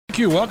Thank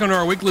you. Welcome to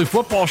our weekly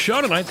football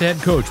show. Tonight, the head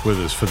coach with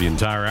us for the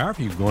entire hour. If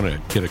you want to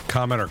get a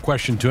comment or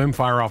question to him,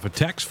 fire off a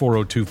text,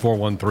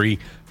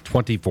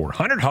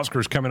 402-413-2400.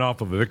 Huskers coming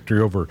off of a victory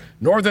over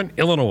Northern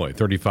Illinois,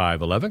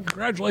 35-11.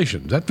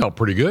 Congratulations. That felt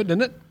pretty good,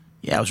 didn't it?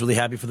 Yeah, I was really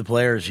happy for the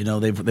players. You know,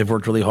 they've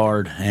worked really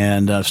hard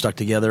and stuck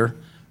together,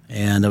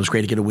 and it was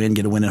great to get a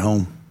win at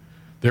home.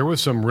 There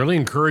was some really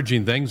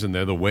encouraging things in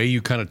there. The way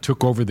you kind of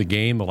took over the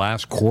game the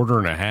last quarter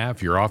and a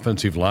half, your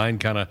offensive line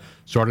kind of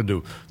started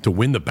to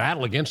win the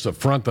battle against the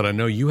front that I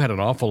know you had an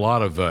awful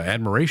lot of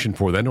admiration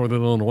for. That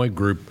Northern Illinois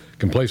group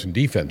can play some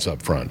defense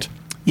up front.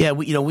 Yeah,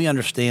 we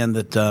understand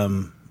that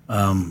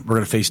we're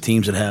going to face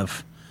teams that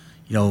have,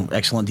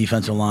 excellent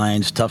defensive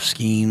lines, tough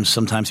schemes.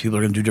 Sometimes people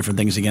are going to do different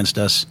things against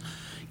us.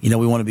 We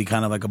want to be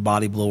kind of like a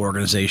body blow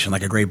organization,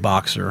 like a great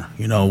boxer.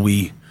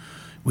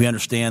 We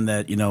understand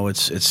that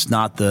it's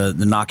not the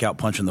knockout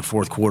punch in the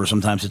fourth quarter.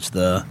 Sometimes it's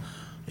the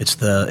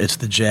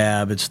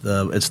jab, it's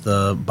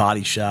the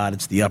body shot,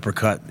 it's the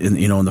uppercut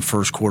in the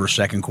first quarter,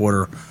 second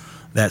quarter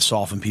that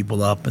soften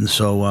people up. And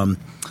so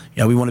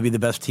we want to be the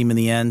best team in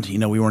the end.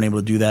 We weren't able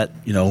to do that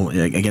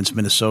against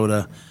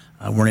Minnesota.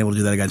 Weren't able to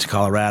do that against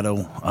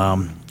Colorado.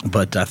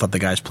 But I thought the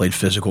guys played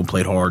physical,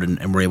 played hard,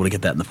 and were able to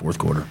get that in the fourth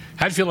quarter.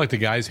 How do you feel like the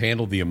guys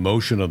handled the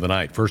emotion of the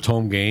night? First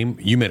home game,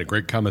 you made a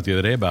great comment the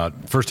other day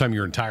about first time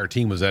your entire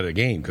team was at a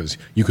game because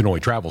you can only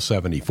travel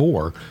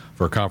 74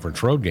 for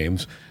conference road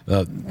games.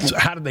 So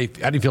how do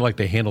you feel like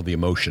they handled the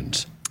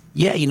emotions?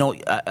 Yeah,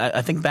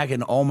 I think back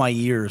in all my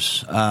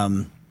years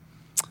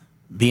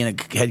being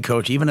a head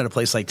coach, even at a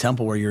place like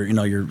Temple where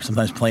you're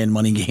sometimes playing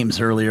money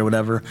games early or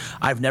whatever,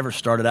 I've never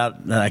started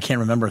out, I can't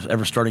remember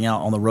ever starting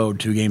out on the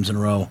road 2 games in a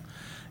row.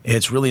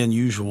 It's really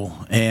unusual.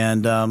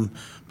 And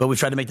but we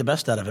tried to make the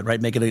best out of it, right?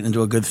 Make it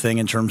into a good thing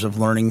in terms of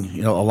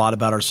learning, a lot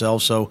about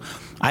ourselves. So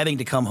I think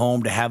to come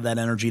home, to have that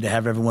energy, to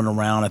have everyone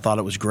around, I thought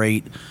it was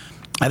great.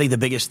 I think the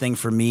biggest thing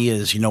for me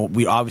is,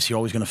 we obviously are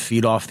always going to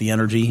feed off the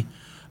energy.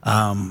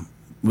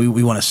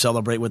 We want to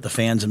celebrate with the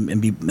fans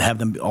and have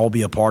them all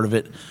be a part of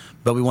it.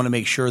 But we want to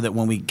make sure that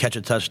when we catch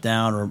a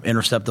touchdown or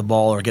intercept the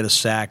ball or get a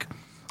sack,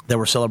 that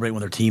we're celebrating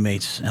with our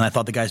teammates. And I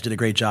thought the guys did a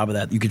great job of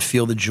that. You could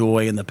feel the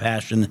joy and the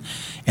passion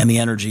and the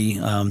energy.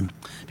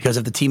 Because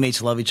if the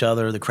teammates love each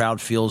other, the crowd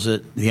feels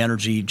it, the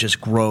energy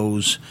just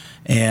grows.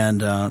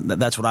 And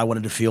that's what I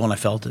wanted to feel, and I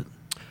felt it.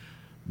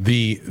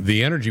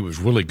 The energy was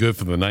really good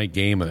for the night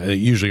game. They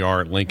usually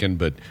are at Lincoln,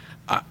 but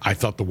I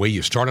thought the way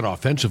you started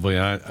offensively,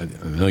 I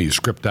know you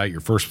scripted out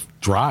your first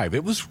drive.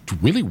 It was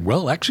really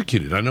well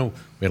executed. I know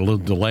we had a little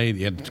delay.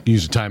 You had to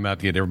use a timeout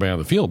to get everybody on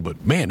the field.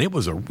 But, man, it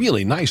was a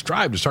really nice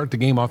drive to start the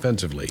game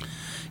offensively.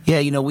 Yeah,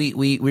 we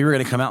were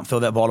going to come out and throw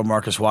that ball to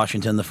Marcus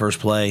Washington the first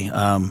play.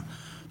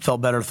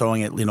 Felt better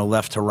throwing it,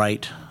 left to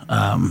right.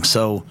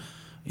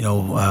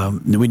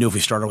 We knew if we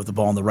started with the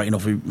ball on the right,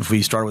 if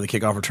we started with a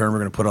kickoff return, we're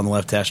going to put it on the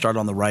left hash, started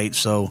on the right.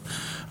 So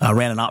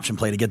ran an option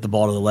play to get the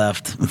ball to the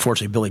left.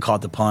 Unfortunately, Billy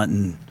caught the punt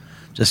and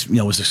just,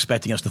 was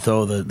expecting us to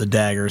throw the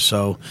dagger.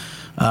 So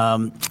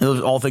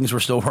all things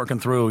we're still working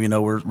through.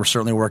 We're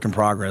certainly a work in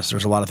progress.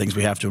 There's a lot of things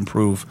we have to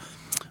improve.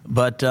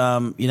 But,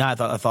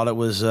 I thought it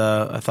was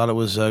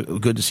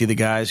good to see the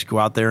guys go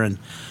out there and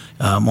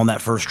on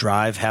that first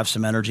drive, have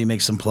some energy,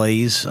 make some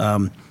plays.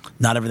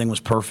 Not everything was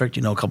perfect.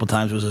 A couple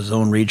times it was a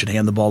zone reach and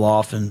hand the ball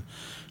off. And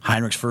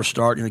Heinrich's first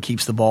start,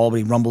 keeps the ball, but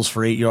he rumbles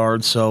for 8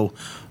 yards. So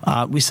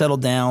we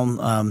settled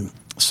down,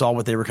 saw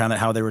what they were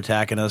how they were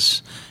attacking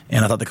us.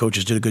 And I thought the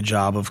coaches did a good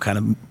job of kind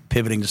of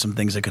pivoting to some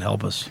things that could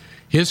help us.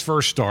 His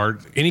first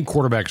start, any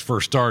quarterback's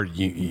first start,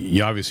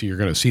 you obviously you're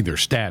going to see their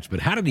stats.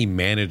 But how did he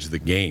manage the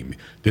game?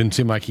 Didn't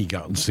seem like he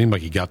got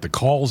the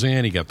calls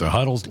in, he got the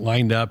huddles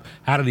lined up.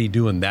 How did he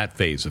do in that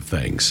phase of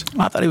things?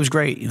 I thought he was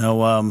great.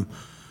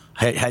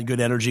 Had good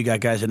energy, got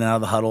guys in and out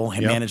of the huddle.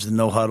 He managed the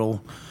no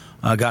huddle.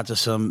 Got to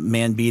some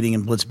man beating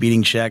and blitz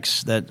beating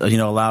checks that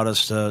allowed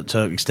us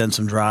to extend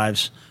some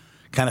drives.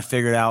 Kind of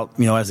figured out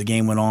as the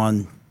game went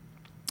on.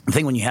 I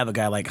think when you have a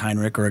guy like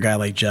Heinrich or a guy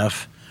like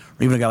Jeff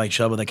or even a guy like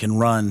Chubba that can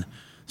run,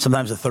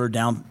 sometimes the third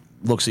down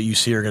looks that you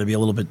see are going to be a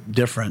little bit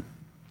different.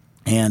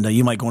 And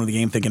you might go into the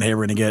game thinking, hey,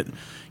 we're going to get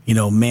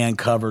man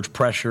coverage,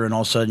 pressure, and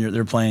all of a sudden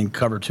they're playing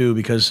cover 2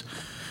 because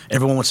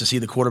everyone wants to see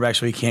the quarterback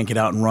so he can't get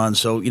out and run.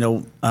 So,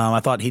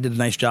 I thought he did a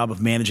nice job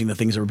of managing the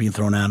things that were being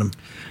thrown at him.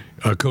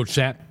 Coach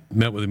Sat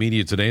met with the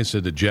media today and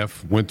said that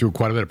Jeff went through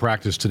quite a bit of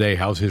practice today.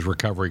 How's his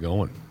recovery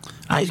going?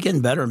 He's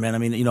getting better, man. I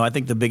mean, I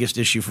think the biggest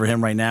issue for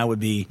him right now would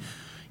be,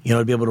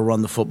 to be able to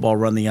run the football,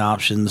 run the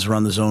options,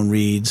 run the zone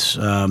reads,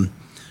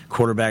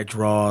 quarterback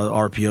draw,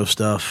 RPO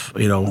stuff.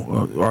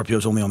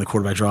 RPO's only on the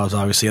quarterback draws,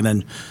 obviously, and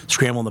then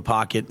scramble in the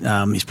pocket.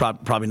 He's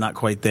probably not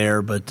quite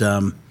there, but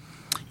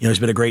he's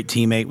been a great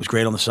teammate. Was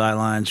great on the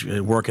sidelines,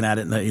 working at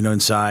it,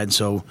 inside.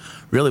 So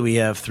really, we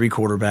have 3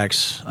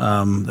 quarterbacks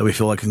that we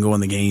feel like can go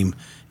in the game,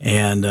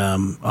 and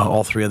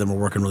all 3 of them are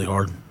working really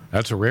hard.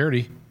 That's a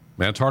rarity.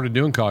 Man, it's hard to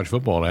do in college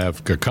football to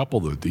have a couple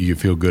that you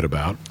feel good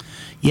about.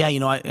 Yeah,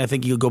 I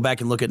think you go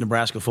back and look at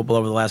Nebraska football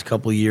over the last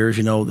couple of years.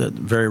 That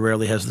very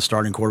rarely has the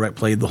starting quarterback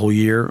played the whole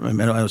year. I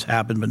mean, it's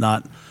happened, but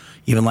not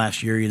even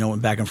last year,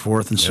 went back and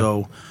forth. And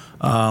so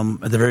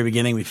at the very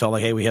beginning, we felt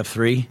like, hey, we have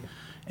 3.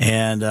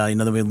 And,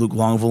 then we had Luke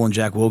Longville and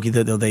Jack Wilkie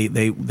that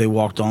they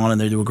walked on, and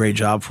they do a great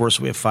job for us.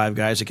 So we have 5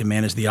 guys that can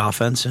manage the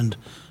offense, and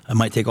I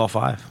might take all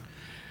 5.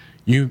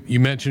 You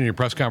mentioned in your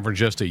press conference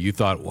yesterday you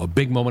thought a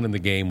big moment in the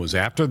game was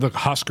after the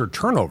Husker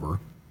turnover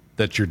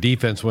that your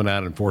defense went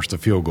out and forced a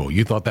field goal.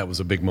 You thought that was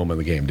a bbig moment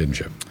in the game, didn't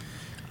you?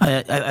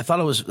 I thought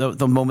it was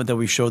the moment that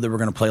we showed that we're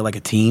going to play like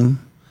a team.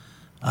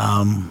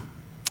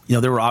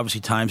 There were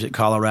obviously times at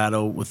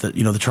Colorado with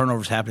the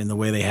turnovers happening the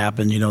way they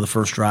happened. The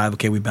first drive,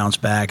 okay, we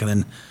bounced back, and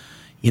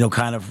then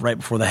kind of right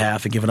before the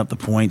half and giving up the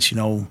points.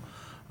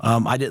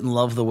 I didn't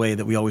love the way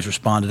that we always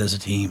responded as a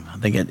team. I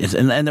think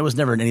and there was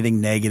never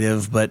anything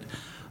negative, but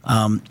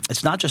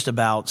it's not just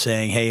about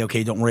saying, hey,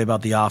 okay, don't worry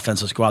about the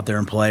offense, let's go out there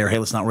and play, or hey,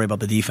 let's not worry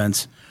about the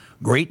defense.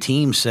 Great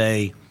teams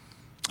say,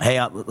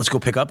 hey, let's go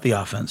pick up the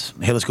offense.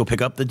 Hey, let's go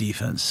pick up the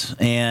defense.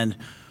 And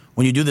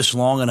when you do this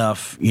long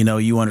enough,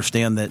 you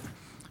understand that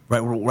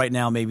right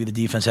now maybe the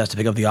defense has to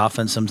pick up the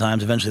offense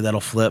sometimes. Eventually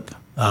that'll flip.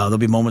 There'll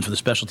be moments where the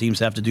special teams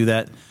have to do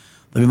that.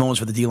 There'll be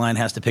moments where the D-line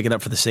has to pick it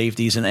up for the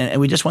safeties.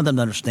 And we just want them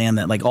to understand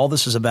that. Like, all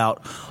this is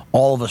about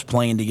all of us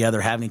playing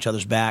together, having each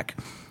other's back.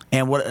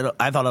 And what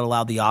I thought it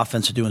allowed the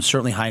offense to do, and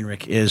certainly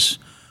Heinrich, is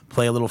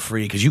play a little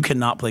free, because you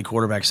cannot play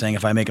quarterback saying,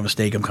 if I make a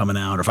mistake, I'm coming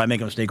out, or if I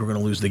make a mistake, we're going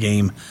to lose the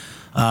game.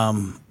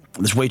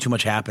 There's way too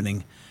much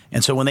happening.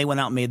 And so when they went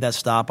out and made that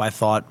stop, I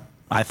thought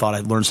I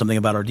learned something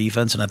about our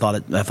defense, and I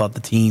thought the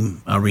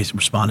team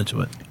responded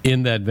to it.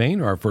 In that vein,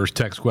 our first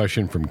text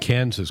question from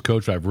Ken says,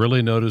 Coach, I've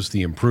really noticed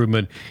the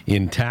improvement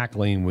in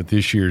tackling with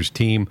this year's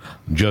team.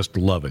 Just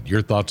love it.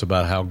 Your thoughts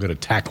about how good a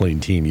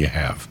tackling team you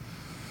have?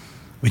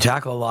 We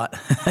tackle a lot.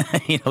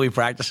 We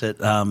practice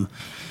it. A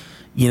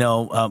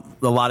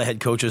lot of head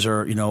coaches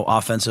are,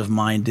 offensive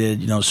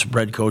minded,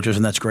 spread coaches,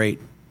 and that's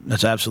great.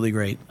 That's absolutely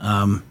great.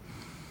 And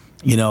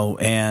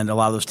a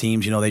lot of those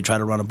teams, they try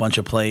to run a bunch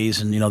of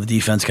plays, and, the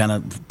defense kind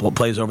of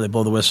plays over, they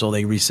blow the whistle,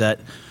 they reset.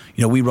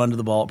 We run to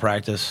the ball at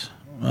practice.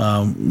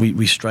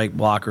 We strike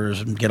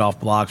blockers and get off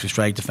blocks. We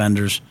strike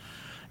defenders.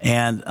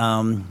 And,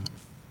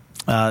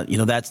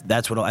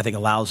 that's what I think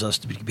allows us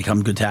to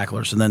become good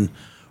tacklers. And then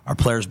our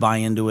players buy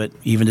into it.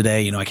 Even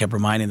today, I kept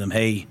reminding them,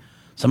 hey,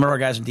 some of our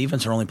guys in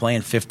defense are only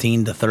playing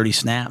 15 to 30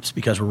 snaps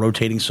because we're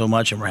rotating so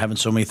much and we're having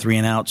so many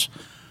 3-and-outs.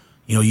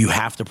 You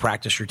have to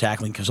practice your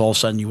tackling, because all of a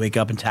sudden you wake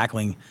up and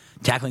tackling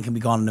can be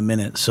gone in a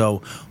minute.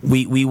 So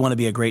we want to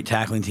be a great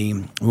tackling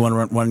team. We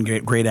want to run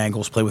great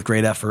angles, play with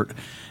great effort,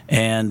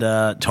 and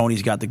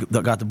Tony's got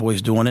the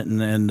boys doing it,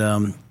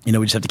 and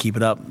we just have to keep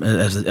it up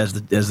as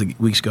the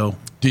weeks go.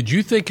 Did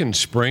you think in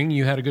spring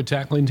you had a good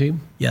tackling team?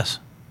 Yes,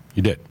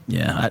 you did.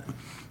 Yeah,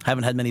 I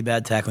haven't had many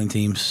bad tackling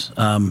teams.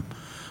 I'm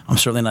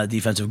certainly not a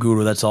defensive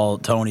guru. That's all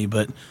Tony.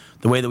 But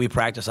the way that we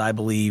practice, I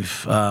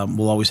believe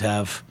we'll always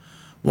have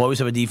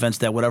a defense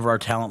that whatever our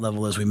talent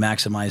level is, we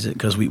maximize it,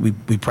 because we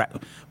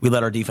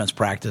let our defense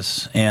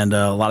practice, and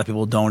a lot of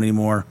people don't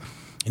anymore.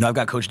 I've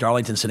got Coach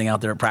Darlington sitting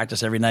out there at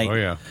practice every night. Oh,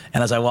 yeah.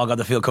 And as I walk out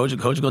the field, Coach is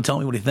going to tell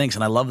me what he thinks,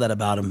 and I love that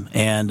about him.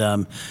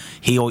 And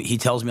he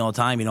tells me all the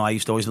time, I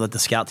used to always let the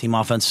scout team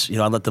offense,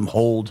 I let them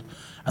hold,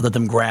 I let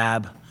them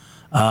grab.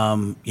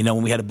 When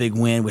we had a big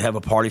win, we'd have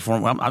a party for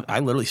them. I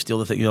literally steal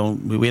the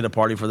thing. We had a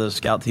party for the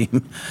scout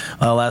team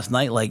last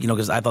night,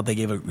 because I thought they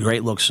gave a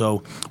great look.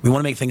 So we want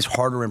to make things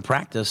harder in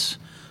practice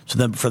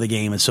for the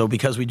game. And so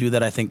because we do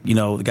that, I think,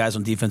 the guys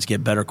on defense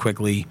get better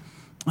quickly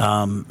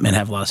and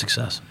have a lot of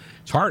success.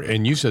 It's hard,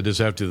 and you said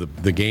this after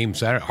the game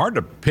Saturday, hard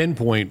to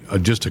pinpoint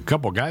just a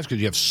couple of guys, because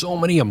you have so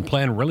many of them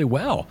playing really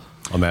well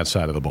on that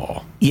side of the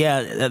ball.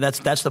 Yeah,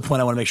 that's the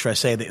point I want to make sure I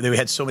say. That we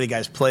had so many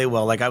guys play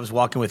well. Like, I was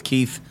walking with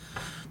Keith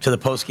to the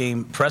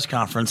post-game press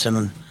conference,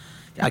 and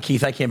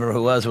Keith, I can't remember who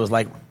it was. It was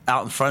like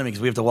out in front of me,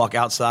 because we have to walk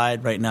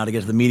outside right now to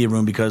get to the media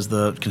room because of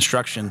the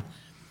construction.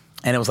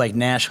 And it was like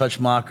Nash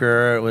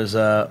Hutchmacher, it was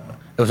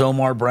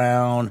Omar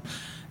Brown,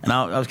 and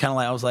I was kind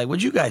of like,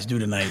 what'd you guys do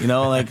tonight?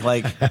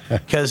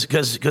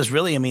 Because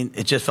really,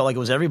 it just felt like it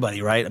was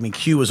everybody, right?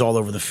 Q was all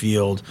over the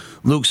field,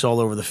 Luke's all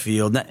over the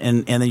field,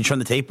 and then you turn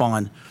the tape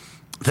on.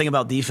 The thing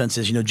about defense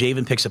is,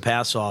 Javen picks a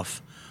pass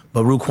off,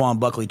 but Ruquan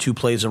Buckley 2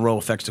 plays in a row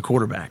affects the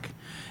quarterback.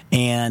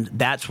 And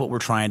that's what we're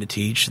trying to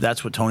teach.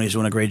 That's what Tony's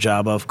doing a great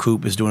job of.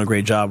 Coop is doing a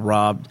great job.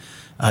 Rob,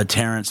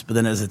 Terrence. But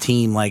then as a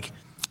team,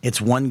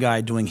 it's one guy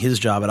doing his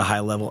job at a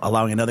high level,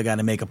 allowing another guy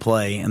to make a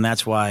play. And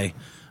that's why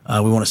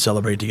we want to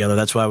celebrate together.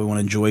 That's why we want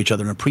to enjoy each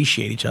other and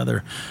appreciate each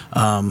other,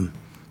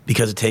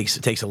 because it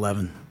takes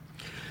 11.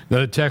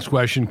 Another text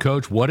question,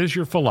 Coach. What is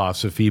your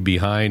philosophy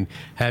behind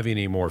having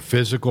a more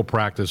physical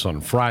practice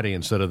on Friday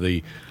instead of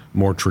the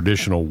more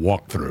traditional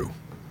walkthrough?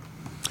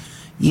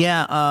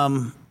 Yeah,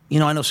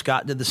 I know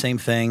Scott did the same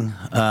thing.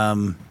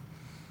 I've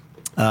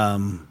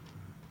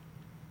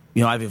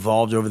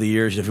evolved over the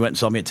years. If you went and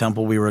saw me at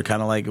Temple, we were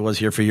kind of like it was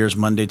here for years: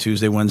 Monday,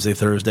 Tuesday, Wednesday,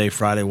 Thursday,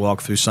 Friday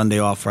walkthrough, Sunday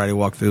off, Friday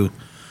walkthrough.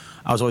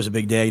 I was always a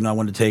big day. I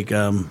wanted to take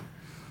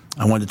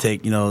I wanted to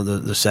take,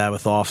 the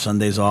Sabbath off,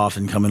 Sundays off,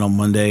 and come in on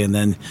Monday. And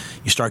then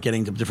you start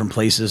getting to different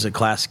places at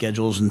class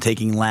schedules and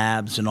taking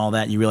labs and all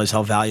that. And you realize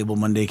how valuable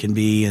Monday can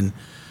be. And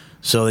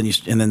so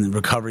then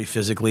recovery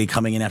physically,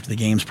 coming in after the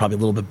game is probably a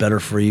little bit better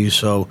for you.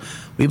 So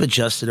we've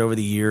adjusted over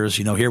the years.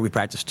 Here we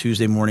practice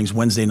Tuesday mornings,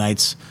 Wednesday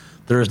nights,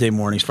 Thursday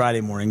mornings,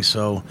 Friday mornings.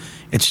 So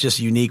it's just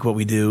unique what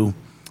we do.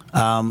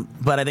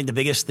 But I think the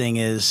biggest thing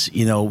is,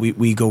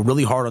 we go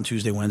really hard on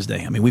Tuesday,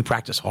 Wednesday. I mean, we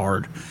practice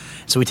hard.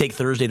 So we take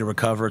Thursday to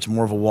recover. It's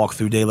more of a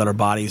walk-through day, let our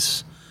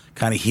bodies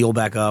kind of heal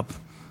back up.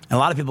 And a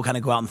lot of people kind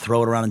of go out and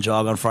throw it around and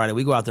jog on Friday.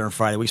 We go out there on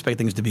Friday. We expect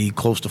things to be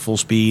close to full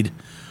speed.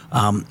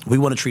 We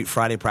want to treat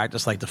Friday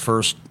practice like the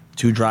first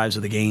 2 drives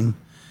of the game.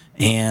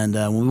 And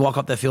when we walk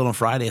up that field on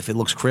Friday, if it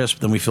looks crisp,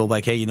 then we feel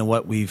like, hey, you know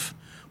what? We've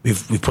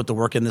put the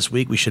work in this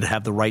week. We should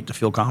have the right to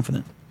feel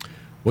confident.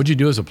 What'd you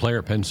do as a player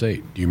at Penn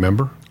State? Do you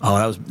remember?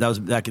 Oh, that was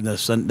back in that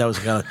was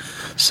kind of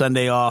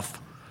Sunday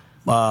off,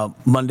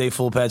 Monday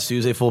full pads,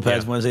 Tuesday full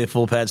pads, Wednesday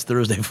full pads,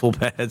 Thursday full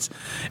pads,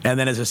 and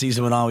then as the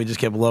season went on, we just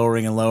kept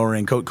lowering and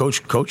lowering.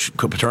 Coach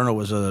Paterno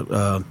was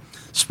a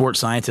sports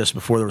scientist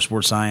before there was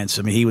sports science.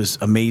 I mean, he was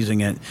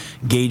amazing at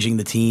gauging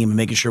the team and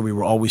making sure we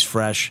were always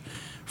fresh.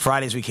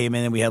 Fridays we came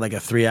in and we had like a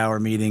 3-hour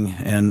meeting,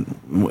 and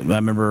I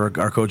remember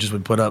our coaches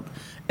would put up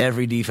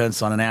every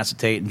defense on an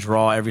acetate and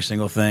draw every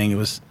single thing. It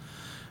was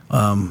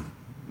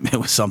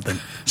something.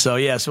 So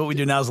what we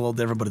do now is a little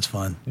different, but it's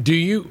fun.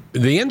 The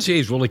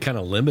NCAA's really kind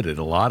of limited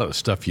a lot of the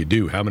stuff you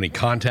do, how many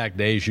contact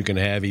days you can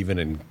have even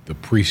in the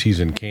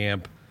preseason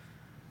camp.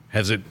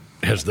 Has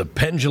the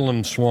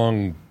pendulum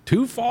swung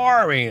too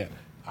far? I mean,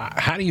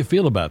 how do you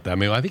feel about that? I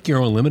mean, I think you're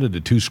only limited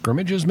to 2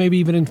 scrimmages, maybe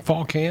even in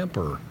fall camp,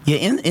 or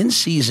in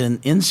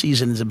season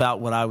is about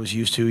what I was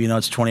used to.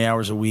 It's 20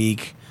 hours a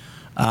week.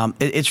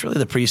 It's really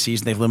the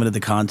preseason. They've limited the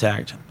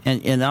contact.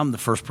 And I'm the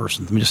first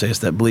person, let me just say this,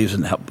 that believes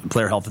in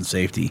player health and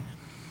safety.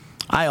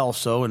 I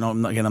also, and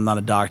I'm not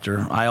a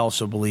doctor, I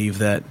also believe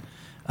that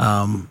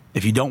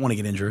if you don't want to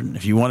get injured,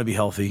 if you want to be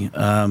healthy,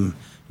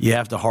 you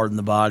have to harden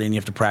the body and you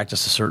have to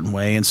practice a certain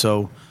way. And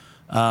so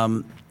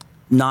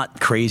not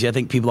crazy. I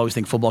think people always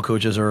think football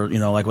coaches are,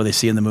 like what they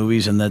see in the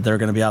movies, and that they're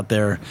going to be out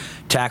there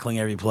tackling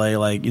every play.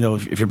 Like,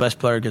 if your best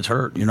player gets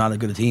hurt, you're not a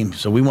good team.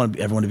 So we want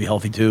everyone to be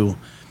healthy too.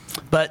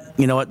 But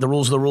you know what? The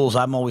rules are the rules.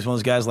 I'm always one of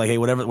those guys like, hey,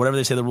 whatever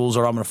they say the rules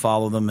are, I'm going to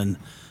follow them, and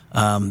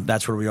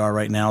that's where we are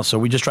right now. So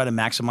we just try to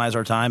maximize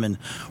our time, and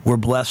we're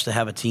blessed to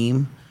have a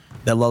team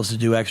that loves to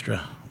do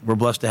extra. We're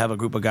blessed to have a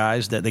group of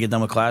guys that they get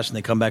done with class and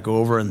they come back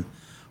over and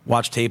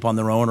watch tape on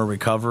their own or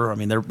recover. I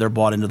mean, they're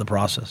bought into the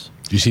process.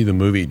 Do you see the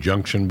movie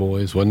Junction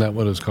Boys? Wasn't that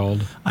what it was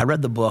called? I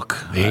read the book.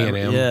 The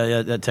A&M?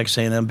 Yeah, Texas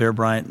A&M, Bear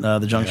Bryant, the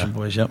Junction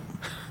Boys, yep.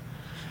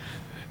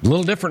 A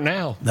little different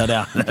now. No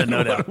doubt.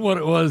 No doubt. what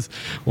it was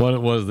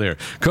there.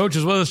 Coach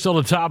is with us till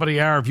the top of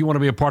the hour. If you want to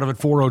be a part of it,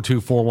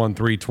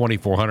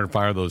 402-413-2400.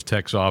 Fire those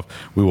texts off.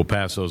 We will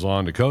pass those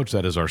on to Coach.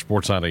 That is our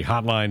Sports Sunday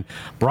hotline,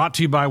 brought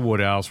to you by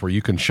Woodhouse, where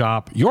you can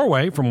shop your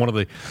way from one of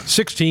the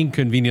 16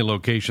 convenient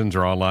locations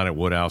or online at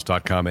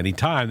woodhouse.com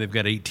anytime. They've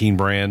got 18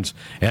 brands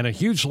and a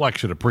huge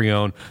selection of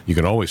pre-owned. You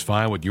can always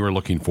find what you are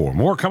looking for.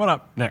 More coming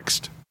up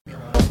next.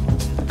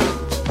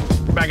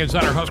 Back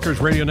inside our Huskers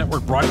Radio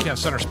Network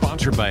Broadcast Center,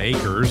 sponsored by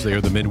Acres. They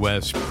are the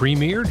Midwest's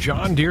premier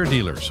John Deere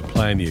dealer,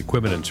 supplying the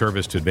equipment and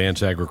service to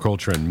advance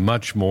agriculture and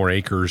much more.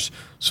 Acres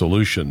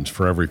solutions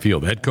for every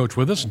field. The head coach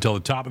with us until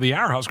the top of the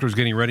hour. Huskers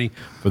getting ready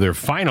for their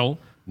final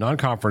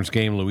non-conference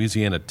game.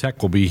 Louisiana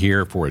Tech will be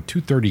here for a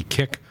 2:30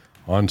 kick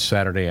on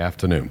Saturday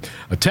afternoon.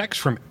 A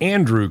text from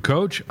Andrew.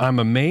 Coach, I'm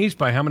amazed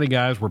by how many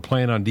guys were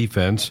playing on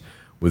defense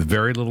with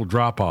very little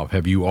drop-off.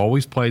 Have you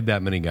always played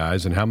that many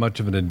guys, and how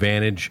much of an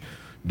advantage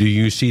do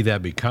you see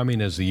that becoming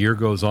as the year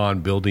goes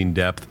on, building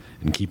depth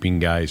and keeping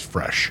guys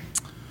fresh?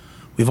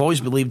 We've always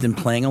believed in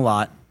playing a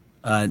lot.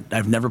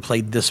 I've never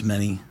played this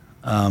many.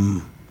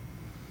 I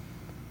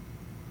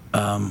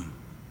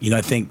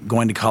think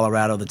going to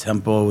Colorado, the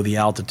tempo, the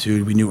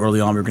altitude, we knew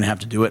early on we were going to have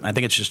to do it. And I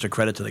think it's just a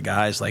credit to the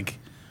guys. Like,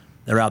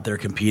 they're out there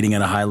competing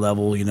at a high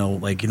level.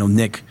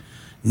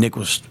 Nick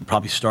was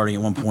probably starting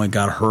at one point,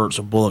 got hurt,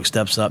 so Bullock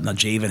steps up. Now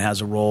Javen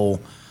has a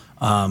role.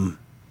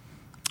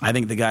 I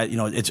think the guy,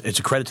 it's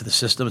a credit to the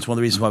system. It's one of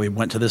the reasons why we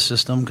went to this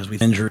system, because we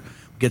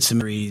get some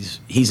injuries.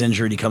 He's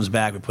injured, he comes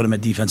back, we put him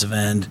at defensive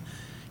end.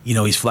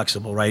 He's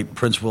flexible, right?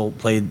 Prince will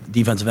play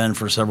defensive end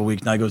for several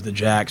weeks. Now he goes to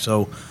Jack.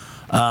 So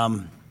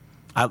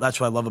that's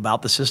what I love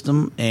about the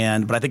system.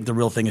 But I think the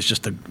real thing is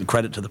just the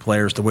credit to the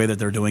players, the way that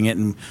they're doing it.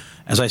 And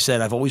as I said,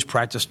 we've always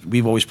practiced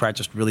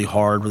really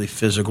hard, really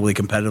physically,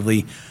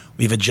 competitively.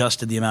 We've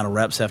adjusted the amount of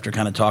reps after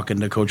kind of talking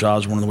to Coach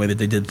Osborne, the way that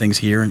they did things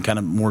here, and kind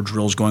of more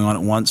drills going on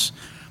at once,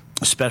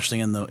 especially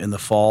in the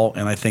fall,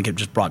 and I think it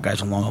just brought guys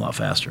along a lot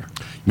faster.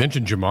 You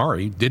mentioned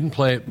Jamari. Didn't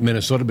play at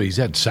Minnesota, but he's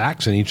had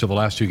sacks in each of the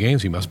last 2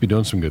 games. He must be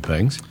doing some good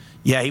things.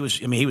 Yeah, he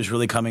was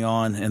really coming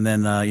on, and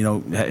then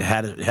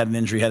had an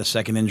injury, had a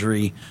second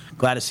injury.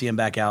 Glad to see him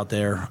back out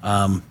there,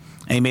 and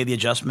he made the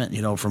adjustment,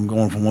 from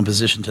going from one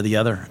position to the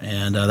other,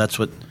 and that's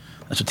what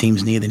that's what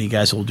teams need. They need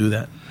guys who will do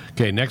that.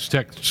 Okay, next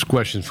text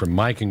question from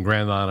Mike in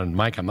Grand Island.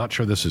 Mike, I'm not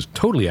sure this is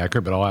totally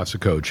accurate, but I'll ask the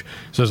coach.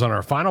 It says, on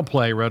our final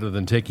play, rather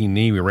than taking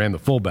knee, we ran the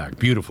fullback.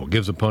 Beautiful.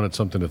 Gives opponents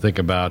something to think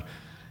about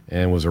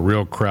and was a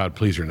real crowd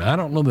pleaser. Now, I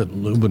don't know that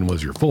Lubin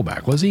was your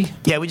fullback, was he?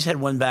 Yeah, we just had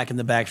one back in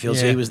the backfield,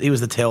 so he was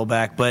the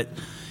tailback. But,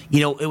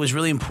 it was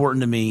really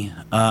important to me.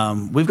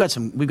 We've got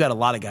a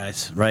lot of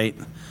guys, right,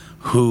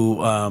 who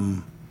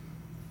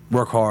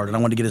work hard, and I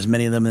wanted to get as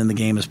many of them in the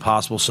game as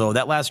possible. So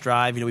that last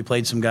drive, we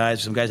played some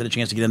guys. Some guys had a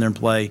chance to get in there and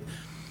play.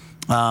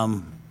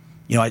 I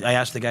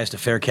asked the guys to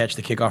fair catch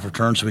the kickoff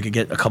return so we could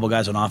get a couple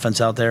guys on offense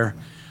out there.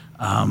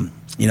 We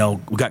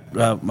got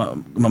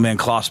my man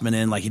Klossman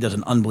in. He does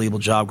an unbelievable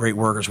job, great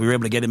workers. We were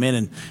able to get him in,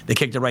 and they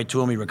kicked it right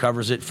to him. He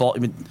recovers it.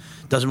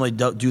 Doesn't really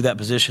do that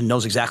position,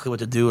 knows exactly what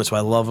to do. That's why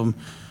I love him.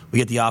 We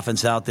get the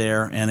offense out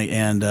there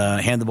and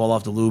hand the ball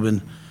off to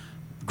Lubin.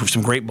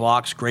 Some great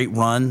blocks, great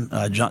run.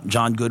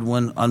 John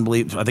Goodwin,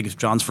 unbelievable. I think it's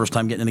John's first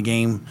time getting in a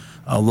game.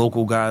 A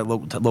local guy,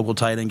 local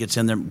tight end gets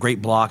in there.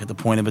 Great block at the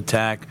point of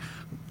attack.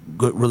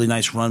 Good, really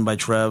nice run by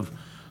Trev.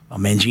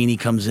 Mangini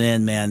comes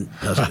in,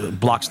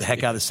 blocks the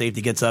heck out of the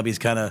safety, gets up. He's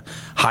kind of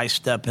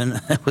high-stepping.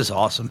 It was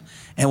awesome.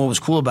 And what was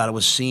cool about it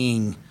was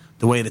seeing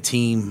the way the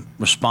team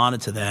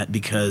responded to that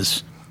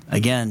because,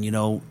 again,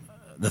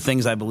 the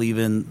things I believe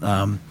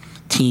in,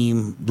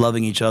 team,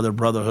 loving each other,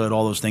 brotherhood,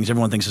 all those things,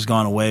 everyone thinks has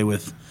gone away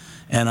with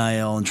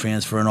NIL and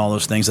transfer and all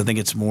those things. I think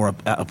it's more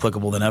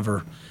applicable than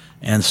ever.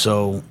 And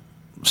so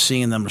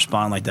seeing them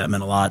respond like that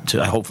meant a lot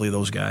to hopefully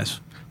those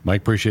guys.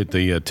 Mike, appreciate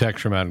the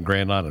text from out in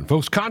Grand Island.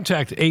 Folks,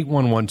 contact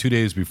 811 2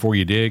 days before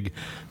you dig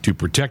to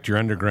protect your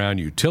underground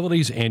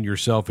utilities and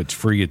yourself. It's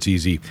free. It's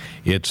easy.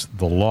 It's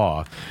the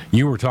law.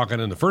 You were talking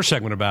in the first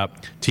segment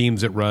about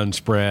teams that run,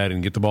 spread,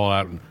 and get the ball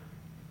out.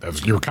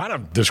 You're kind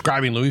of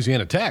describing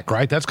Louisiana Tech,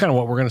 right? That's kind of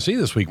what we're going to see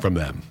this week from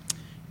them.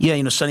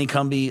 Yeah, Sonny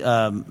Cumbie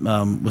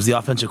was the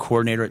offensive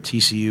coordinator at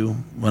TCU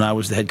when I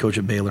was the head coach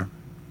at Baylor.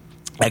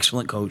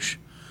 Excellent coach.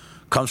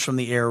 Comes from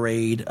the air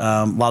raid.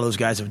 A lot of those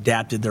guys have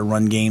adapted their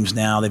run games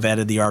now. They've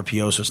added the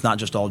RPO, so it's not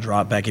just all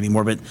drop back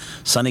anymore. But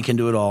Sonny can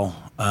do it all.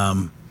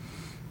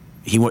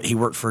 He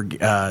worked for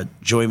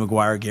Joey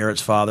McGuire,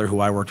 Garrett's father, who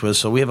I worked with.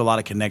 So we have a lot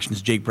of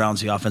connections. Jake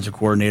Brown's the offensive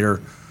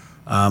coordinator.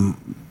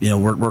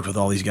 Worked with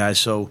all these guys.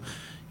 So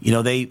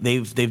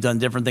they've done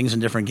different things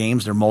in different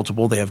games. They're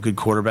multiple. They have good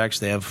quarterbacks.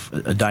 They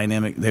have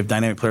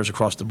dynamic players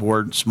across the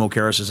board. Smoke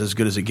Harris is as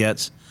good as it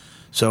gets.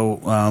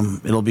 So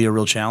it'll be a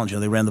real challenge.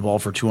 They ran the ball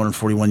for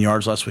 241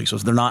 yards last week. So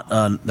they're not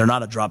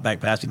a drop back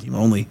passing team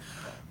only.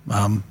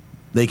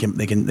 They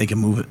can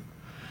move it.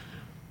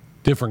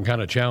 Different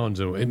kind of challenge.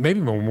 Maybe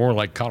more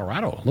like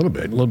Colorado a little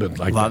bit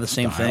like a lot of the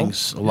same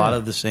things. A lot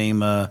of the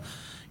same.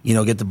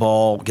 Get the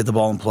ball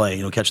and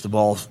play. Catch the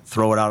ball,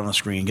 throw it out on a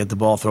screen. Get the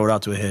ball, throw it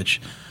out to a hitch.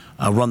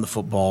 Run the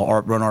football,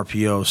 run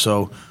RPO.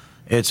 So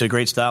it's a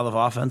great style of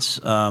offense.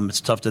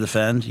 It's tough to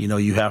defend.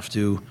 You have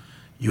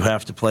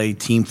to play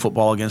team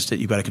football against it.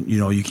 You got to,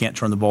 you can't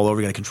turn the ball over.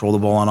 You got to control the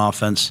ball on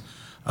offense,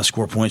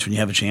 score points when you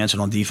have a chance,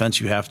 and on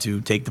defense, you have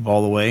to take the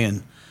ball away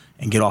and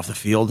get off the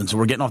field. And so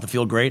we're getting off the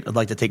field great. I'd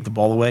like to take the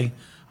ball away.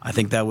 I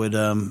think that would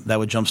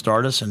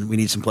jumpstart us, and we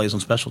need some plays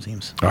on special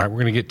teams. All right, we're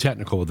going to get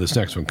technical with this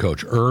next one,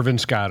 Coach. Irvin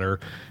Scotter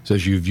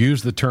says you've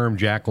used the term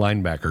jack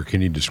linebacker.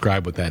 Can you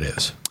describe what that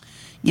is?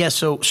 Yeah,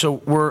 so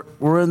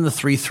we're in the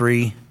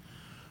 3-3.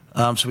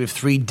 So we have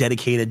 3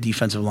 dedicated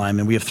defensive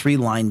linemen. We have 3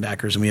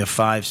 linebackers, and we have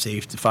 5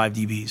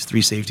 DBs,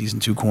 3 safeties,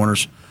 and 2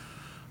 corners.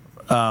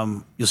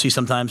 You'll see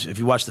sometimes, if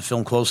you watch the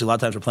film closely, a lot of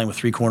times we're playing with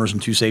 3 corners and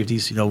 2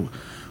 safeties.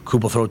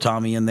 Coop will throw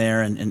Tommy in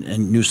there,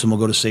 and Newsom will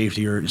go to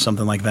safety or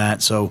something like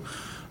that. So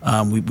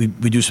we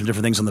do some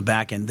different things on the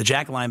back end. The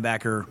jack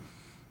linebacker,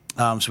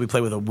 so we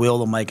play with a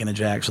Will, a Mike, and a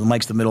Jack. So the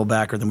Mike's the middle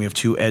backer, then we have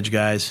 2 edge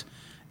guys.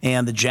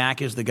 And the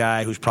Jack is the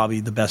guy who's probably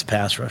the best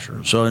pass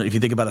rusher. So if you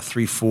think about a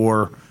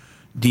 3-4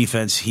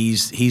 defense,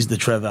 he's the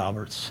Trev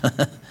Alberts.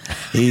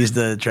 He's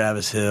the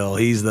Travis Hill.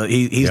 He's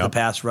the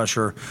pass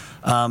rusher.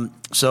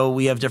 So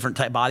we have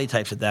different body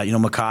types at that.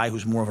 Mackay,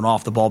 who's more of an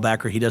off-the-ball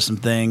backer, he does some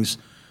things.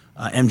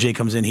 MJ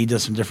comes in, he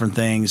does some different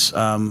things.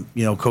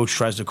 Coach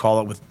tries to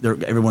call it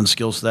with everyone's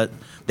skill set.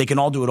 They can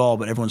all do it all,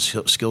 but everyone's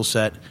skill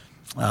set.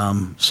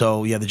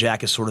 The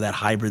Jack is sort of that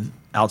hybrid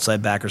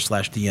outside backer /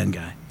 DN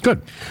guy.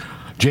 Good.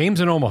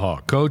 James in Omaha.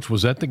 Coach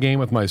was at the game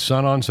with my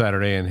son on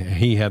Saturday, and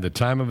he had the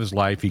time of his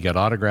life. He got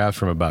autographs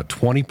from about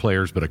 20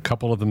 players, but a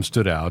couple of them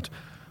stood out.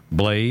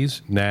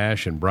 Blaze,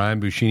 Nash, and Brian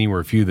Buschini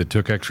were a few that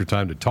took extra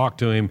time to talk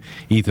to him.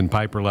 Ethan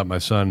Piper let my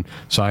son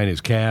sign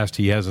his cast.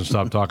 He hasn't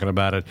stopped talking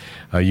about it.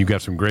 You've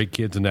got some great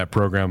kids in that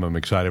program. I'm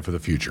excited for the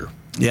future.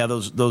 Yeah,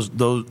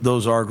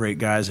 those are great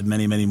guys, and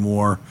many, many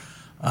more.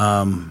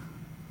 I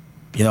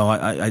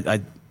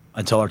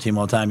tell our team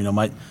all the time,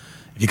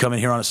 if you come in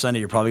here on a Sunday,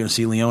 you're probably going to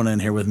see Leona in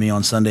here with me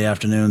on Sunday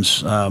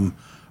afternoons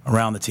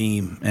around the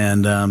team.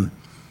 And,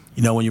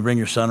 when you bring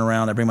your son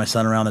around, I bring my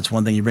son around, that's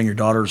one thing. You bring your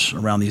daughters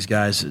around these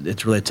guys,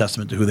 it's really a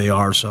testament to who they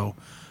are. So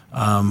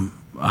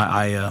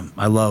I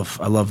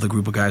love the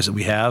group of guys that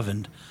we have.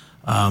 And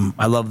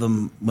I love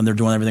them when they're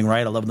doing everything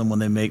right. I love them when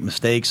they make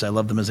mistakes. I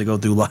love them as they go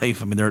through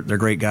life. I mean, they're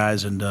great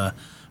guys, and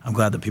I'm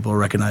glad that people are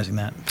recognizing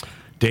that.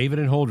 David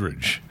and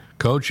Holdridge.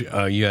 Coach,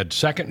 you had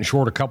second and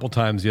short a couple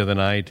times the other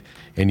night,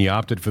 and you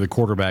opted for the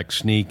quarterback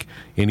sneak.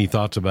 Any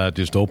thoughts about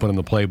just opening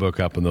the playbook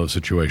up in those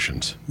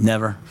situations?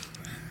 Never.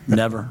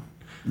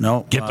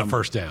 No. Get the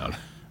first down.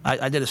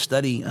 I did a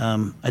study.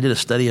 I did a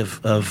study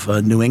of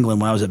New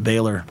England when I was at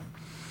Baylor,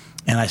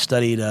 and I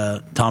studied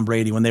Tom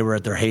Brady when they were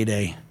at their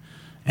heyday,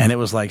 and it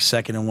was like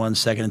 2nd and 1,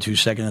 2nd and 2,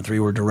 2nd and 3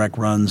 were direct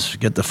runs,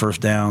 get the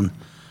first down.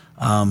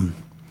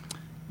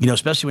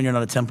 Especially when you're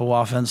not a tempo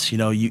offense, you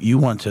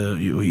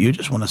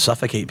just want to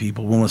suffocate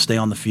people. We want to stay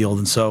on the field,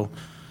 and so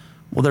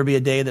will there be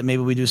a day that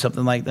maybe we do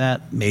something like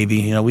that?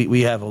 Maybe.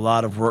 We have a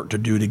lot of work to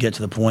do to get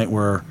to the point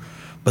where.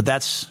 But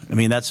that's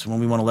when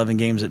we won 11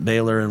 games at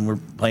Baylor and we're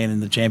playing in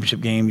the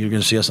championship game. You're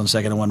going to see us on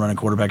 2nd and 1 running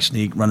quarterback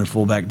sneak, running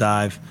fullback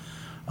dive.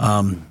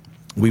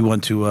 We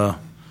want to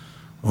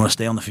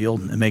stay on the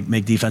field and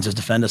make defenses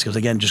defend us because,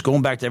 again, just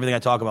going back to everything I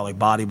talk about, like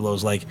body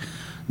blows, like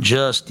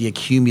just the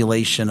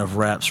accumulation of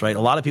reps, right?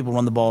 A lot of people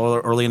run the ball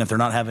early, and if they're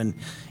not having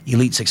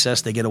elite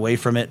success, they get away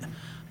from it.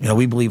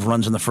 We believe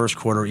runs in the first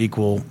quarter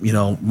equal,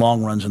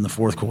 long runs in the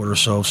fourth quarter.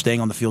 So staying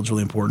on the field is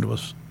really important to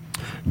us.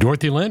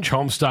 Dorothy Lynch,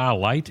 home-style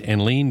light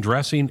and lean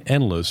dressing,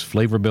 endless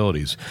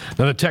flavorabilities.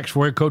 Another text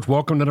for you, Coach.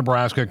 Welcome to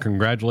Nebraska.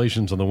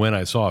 Congratulations on the win.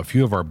 I saw a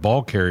few of our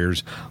ball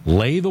carriers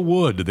lay the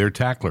wood to their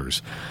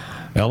tacklers.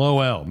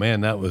 LOL. Man,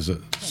 that was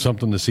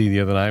something to see the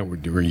other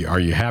night. Are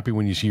you happy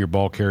when you see your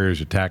ball carriers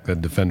attack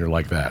that defender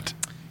like that?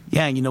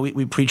 Yeah,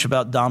 we preach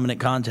about dominant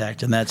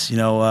contact, and that's,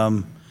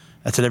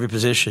 that's at every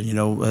position.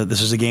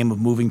 This is a game of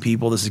moving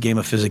people. This is a game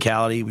of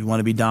physicality. We want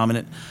to be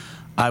dominant.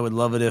 I would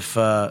love it if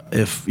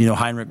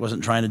Heinrich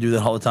wasn't trying to do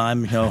that all the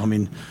time.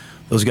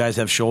 Those guys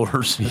have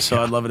shoulders,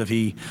 so I'd love it if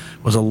he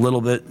was a little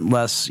bit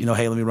less. Hey,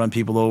 let me run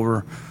people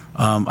over.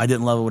 I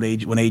didn't love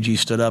it when AG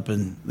stood up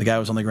and the guy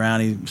was on the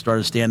ground. He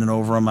started standing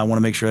over him. I want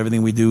to make sure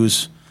everything we do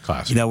is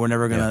classic. We're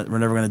never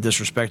gonna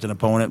disrespect an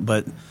opponent,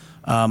 but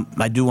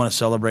I do want to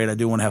celebrate. I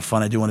do want to have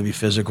fun. I do want to be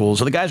physical.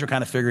 So the guys are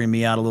kind of figuring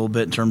me out a little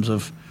bit in terms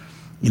of.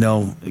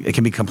 It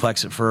can be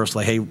complex at first,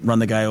 like, hey, run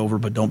the guy over,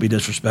 but don't be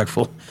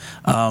disrespectful.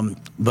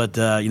 Like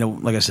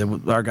I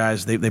said, our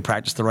guys, they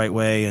practice the right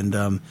way, and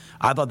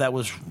I thought that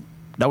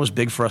was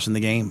big for us in the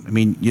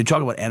game. You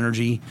talk about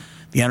energy,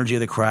 the energy of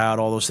the crowd,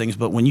 all those things,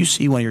 but when you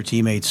see one of your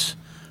teammates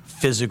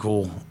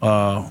physical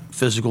on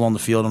the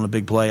field on a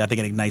big play, I think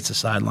it ignites the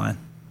sideline.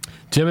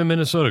 Tim in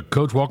Minnesota.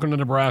 Coach, welcome to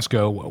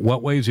Nebraska.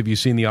 What ways have you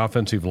seen the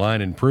offensive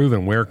line improve,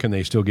 and where can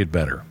they still get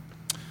better?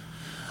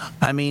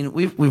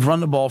 We've run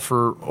the ball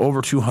for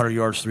over 200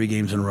 yards 3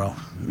 games in a row,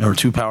 or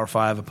 2 Power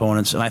 5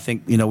 opponents, and I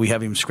think we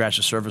haven't even scratched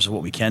the surface of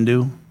what we can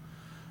do.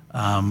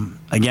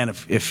 Again,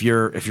 if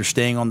you're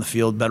staying on the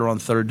field better on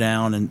 3rd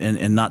down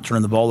and not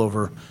turning the ball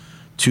over,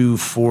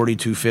 240,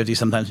 250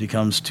 sometimes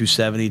becomes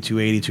 270,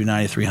 280,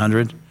 290,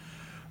 300.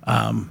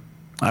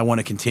 I want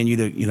to continue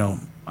to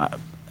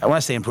I want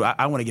to stay improve.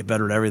 I want to get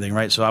better at everything,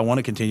 right? So I want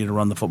to continue to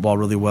run the football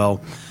really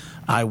well.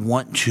 I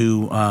want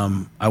to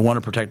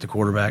protect the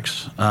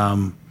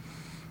quarterbacks.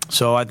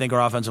 So I think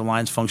our offensive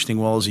line's functioning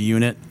well as a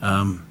unit. They're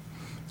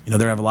going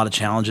to have a lot of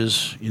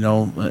challenges, in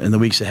the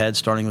weeks ahead,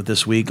 starting with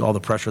this week, all the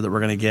pressure that we're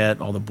going to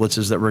get, all the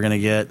blitzes that we're going to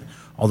get,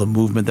 all the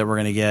movement that we're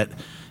going to get.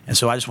 And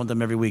so I just want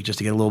them every week just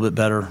to get a little bit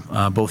better,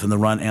 both in the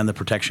run and the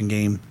protection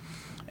game.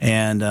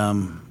 And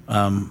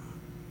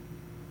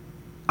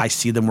I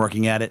see them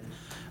working at it.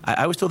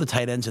 I always throw the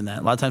tight ends in that.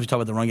 A lot of times we talk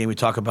about the run game, we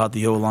talk about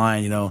the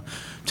O-line.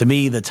 To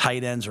me, the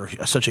tight ends are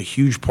such a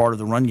huge part of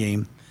the run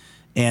game,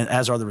 and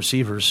as are the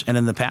receivers. And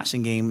in the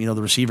passing game,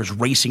 the receivers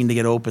racing to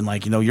get open.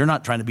 You're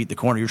not trying to beat the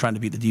corner, you're trying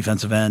to beat the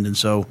defensive end. And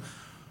so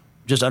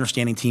just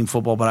understanding team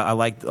football, but I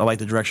like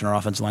the direction our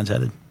offensive line's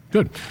headed.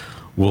 Good.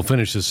 We'll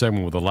finish this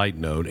segment with a light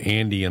note.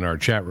 Andy in our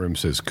chat room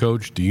says,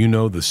 Coach, do you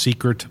know the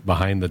secret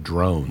behind the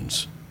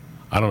drones?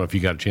 I don't know if you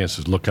got a chance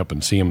to look up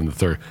and see them in the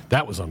third.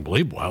 That was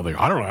unbelievable. I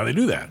don't know how they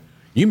do that.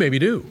 You maybe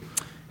do.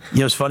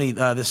 It's funny.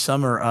 This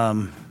summer,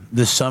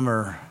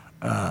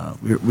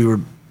 we were,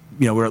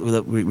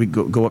 we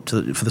go up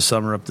for the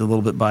summer up to a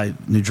little bit by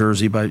New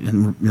Jersey,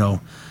 and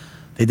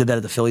they did that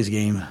at the Phillies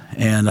game,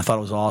 and I thought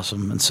it was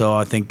awesome. And so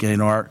I think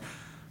I'd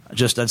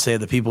say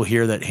the people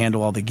here that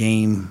handle all the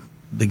game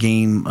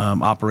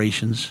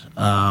operations,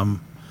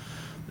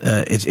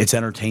 it's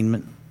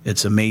entertainment.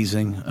 It's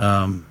amazing.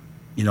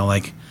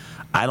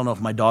 I don't know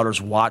if my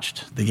daughters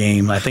watched the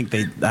game. I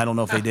don't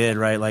know if they did,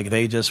 right?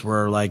 They just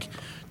were like,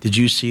 did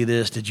you see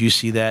this? Did you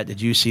see that? Did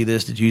you see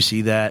this? Did you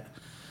see that?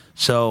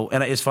 So,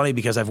 and it's funny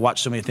because I've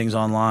watched so many things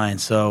online.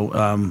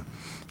 So,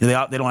 they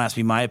don't ask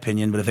me my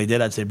opinion, but if they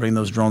did, I'd say bring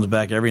those drones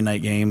back every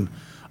night game.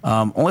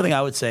 Only thing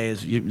I would say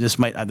is this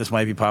might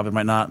be popular,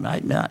 might not.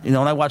 When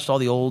I watched all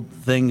the old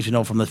things,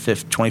 from the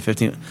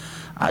 2015,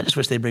 I just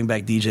wish they'd bring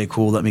back DJ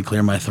Cool, Let Me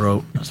Clear My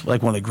Throat. It's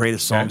like one of the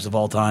greatest songs of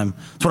all time.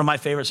 It's one of my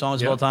favorite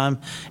songs of all time.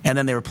 And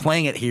then they were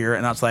playing it here,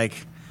 and I was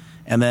like,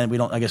 And then we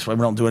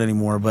don't do it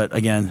anymore. But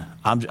again,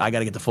 I got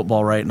to get the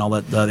football right, and I'll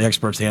let the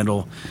experts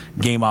handle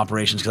game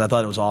operations because I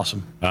thought it was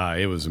awesome.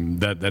 It was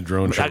that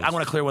drone show. I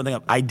want to clear one thing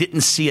up. I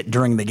didn't see it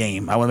during the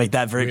game. I want to make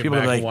that very. People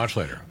back like, and watch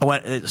later.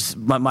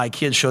 My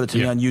kids showed it to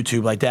me on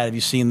YouTube. Like, Dad, have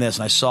you seen this?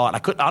 And I saw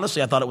it.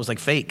 Honestly, I thought it was like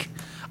fake.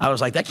 I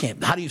was like, that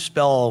can't. How do you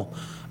spell?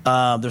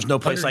 There's no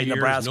place like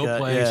Nebraska. No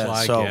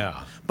place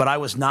But I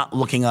was not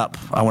looking up.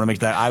 I want to make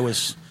that. I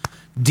was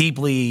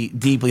deeply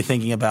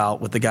thinking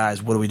about with the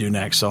guys, what do we do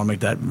next? So I'll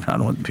make that. I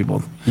don't want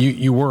people.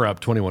 You were up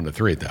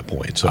 21-3 at that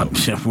point.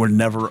 So we're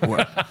never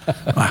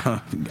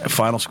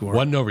final score.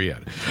 Wasn't over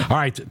yet. All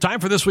right, time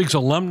for this week's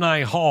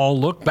Alumni Hall.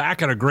 Look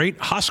back at a great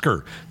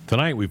Husker.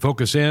 Tonight we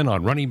focus in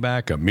on running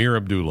back Ameer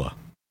Abdullah.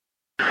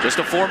 Just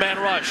a four-man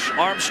rush.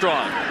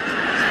 Armstrong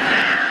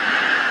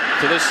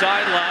to the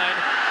sideline.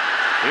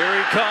 Here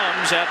he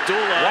comes,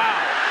 Abdullah. Wow.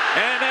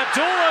 And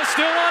Abdullah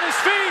still on his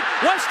feet.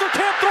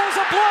 Westerkamp throws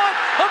a block.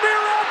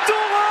 Ameer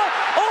Abdullah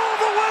all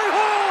the way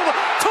home.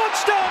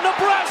 Touchdown,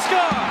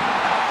 Nebraska.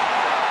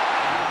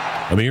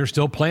 Ameer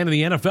still playing in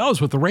the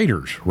NFLs with the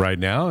Raiders right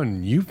now,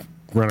 and you've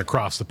run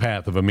across the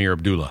path of Ameer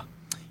Abdullah.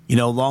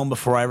 Long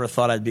before I ever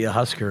thought I'd be a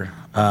Husker,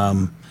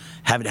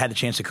 having had a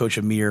chance to coach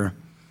Ameer,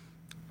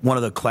 one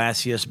of the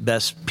classiest,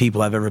 best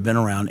people I've ever been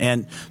around.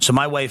 And so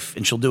my wife,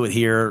 and she'll do it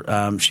here,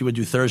 she would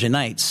do Thursday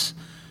nights.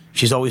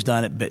 She's always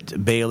done it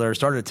at Baylor,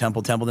 started at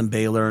Temple, then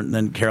Baylor, and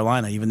then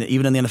Carolina. Even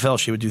in the NFL,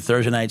 she would do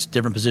Thursday nights,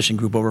 different position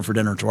group over for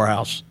dinner to our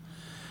house.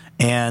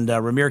 And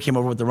Ramir came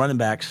over with the running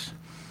backs.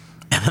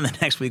 And then the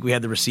next week we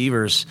had the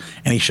receivers,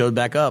 and he showed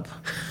back up. I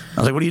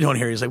was like, what are you doing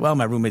here? He's like, well,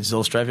 my roommate's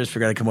Zill Strife. I just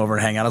figured I'd come over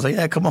and hang out. I was like,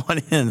 yeah, come on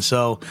in.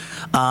 So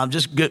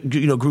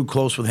grew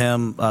close with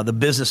him. The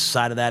business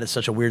side of that is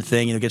such a weird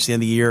thing. Gets to the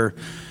end of the year,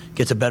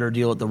 gets a better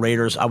deal at the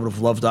Raiders. I would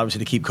have loved, obviously,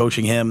 to keep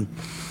coaching him.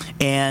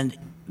 And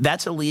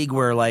that's a league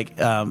where, like,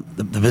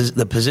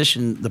 the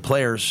position, the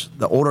players,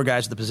 the older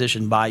guys at the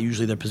position buy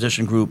usually their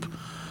position group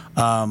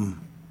a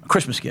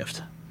Christmas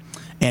gift.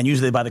 And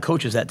usually they buy the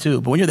coaches that too.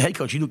 But when you're the head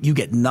coach, you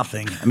get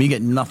nothing. You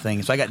get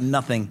nothing. So I got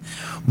nothing.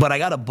 But I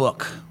got a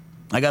book.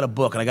 And I got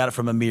it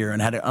from Ameer, and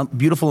had a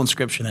beautiful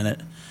inscription in it.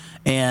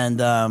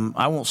 And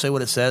I won't say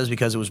what it says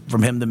because it was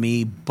from him to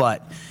me,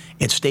 but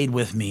it stayed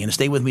with me. And it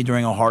stayed with me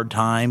during a hard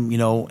time,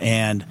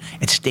 and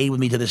it stayed with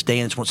me to this day.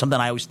 And it's something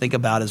I always think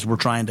about as we're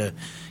trying to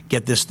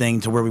get this thing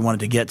to where we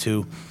wanted to get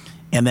to.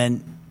 And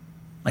then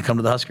I come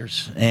to the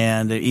Huskers.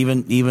 And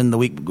even the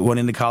week going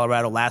into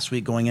Colorado, last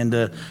week going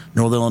into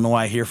Northern Illinois,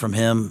 I hear from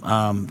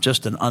him.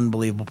 Just an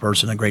unbelievable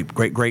person, a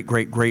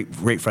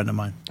great friend of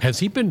mine. Has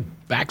he been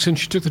back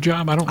since you took the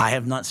job? I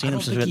have not seen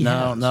him since.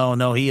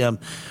 No. He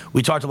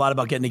we talked a lot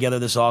about getting together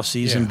this off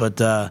season,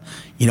 but I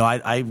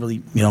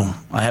really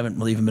I haven't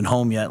really even been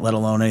home yet, let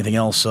alone anything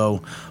else.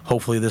 So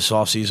hopefully this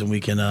off season we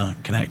can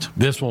connect.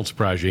 This won't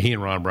surprise you. He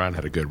and Ron Brown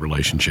had a good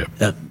relationship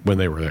when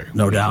they were there.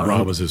 No doubt.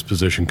 Ron was his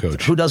position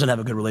coach. Who doesn't have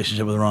a good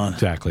relationship with Ron?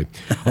 Exactly.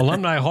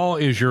 Alumni Hall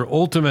is your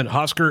ultimate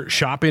Husker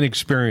shopping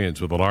experience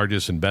with the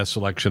largest and best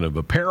selection of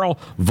apparel,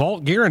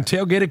 vault gear, and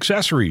tailgate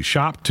accessories.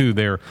 Shop to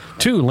their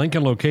 2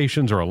 Lincoln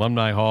locations or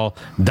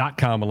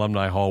alumnihall.com.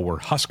 Alumni Hall, where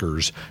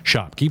Huskers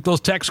shop. Keep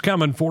those texts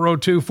coming,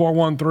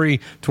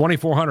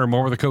 402-413-2400.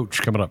 More with the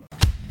coach coming up.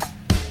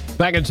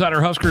 Back inside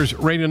our Huskers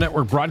Radio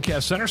Network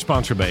Broadcast Center,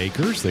 sponsored by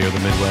Acres. They are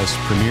the Midwest's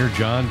premier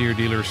John Deere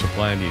dealer,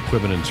 supplying the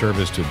equipment and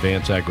service to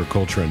advance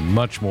agriculture and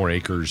much more.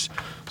 Acres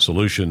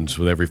solutions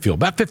with every field.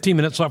 About 15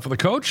 minutes left for the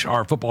coach.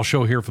 Our football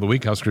show here for the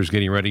week. Huskers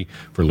getting ready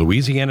for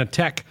Louisiana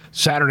Tech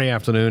Saturday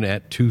afternoon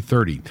at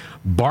 2:30.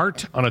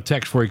 Bart on a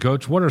text for you,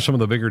 Coach. What are some of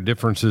the bigger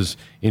differences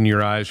in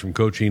your eyes from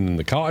coaching in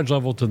the college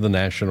level to the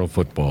National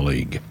Football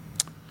League?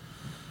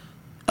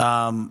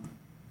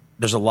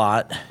 There's a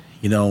lot.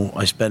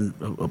 I spend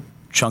a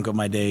chunk of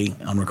my day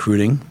on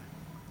recruiting.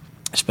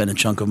 I spend a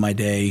chunk of my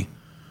day,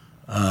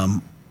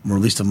 or at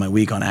least of my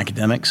week, on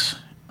academics.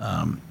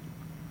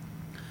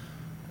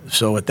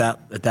 So at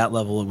that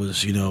level, it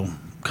was,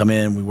 come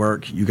in, we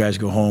work, you guys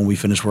go home, we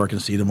finish work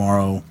and see you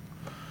tomorrow.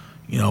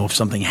 If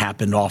something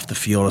happened off the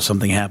field or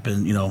something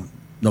happened, no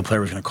player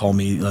was going to call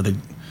me. The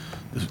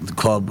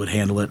club would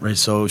handle it, right?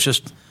 So it's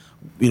just,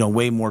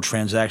 way more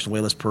transactional,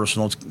 way less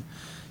personal. It's,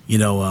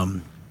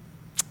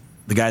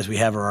 the guys we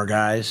have are our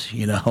guys,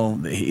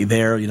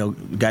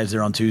 guys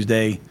there on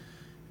Tuesday.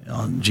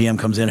 GM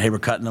comes in, hey, we're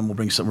cutting them.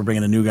 We're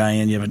bringing a new guy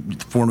in. You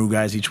have 4 new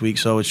guys each week.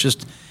 So it's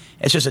just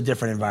a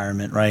different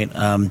environment, right?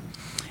 And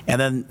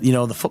then,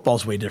 the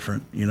football's way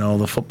different.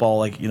 The football,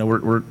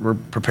 we're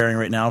preparing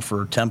right now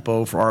for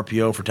tempo, for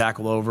RPO, for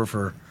tackle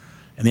over,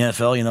 in the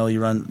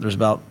NFL, there's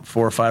about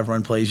 4 or 5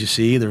 run plays you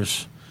see.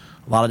 There's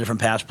a lot of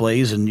different pass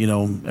plays, and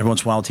every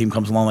once in a while a team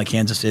comes along like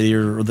Kansas City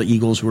or the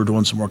Eagles who are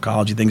doing some more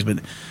college things, but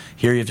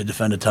here you have to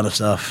defend a ton of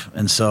stuff.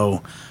 And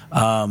so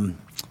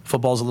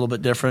football's a little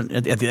bit different,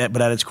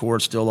 but at its core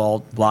it's still all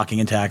blocking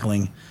and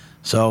tackling.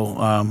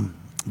 So,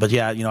 but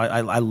yeah,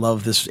 I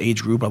love this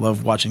age group. I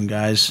love watching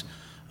guys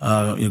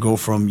go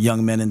from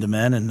young men into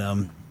men,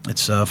 and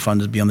it's fun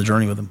to be on the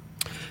journey with them.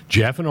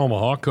 Jeff in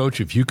Omaha,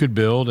 Coach, if you could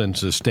build and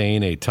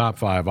sustain a top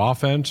 5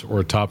 offense or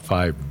a top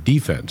 5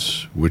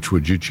 defense, which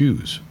would you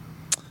choose?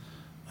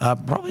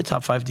 Probably a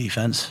top 5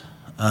 defense.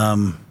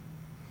 I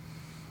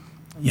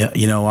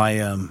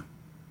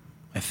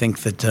think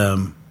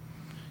that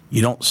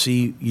you don't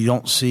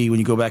see when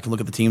you go back and look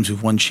at the teams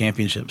who've won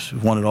championships,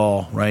 who've won it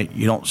all, right?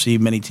 You don't see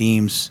many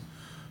teams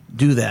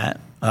do that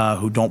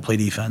who don't play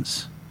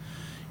defense.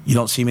 You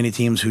don't see many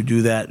teams who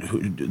do that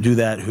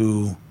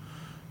who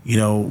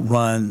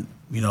run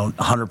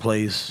 100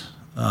 plays.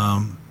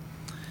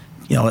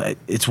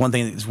 It's one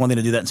thing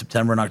to do that in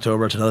September and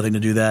October. It's another thing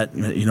to do that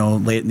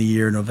late in the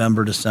year,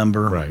 November,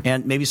 December. Right.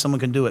 And maybe someone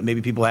can do it.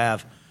 Maybe people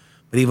have.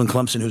 But even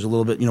Clemson, who's a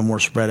little bit more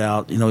spread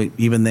out,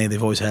 even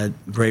they've always had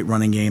great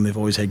running game. They've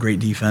always had great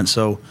defense.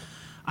 So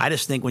I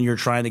just think when you're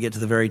trying to get to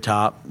the very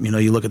top,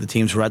 you look at the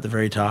teams who are at the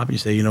very top and you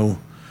say,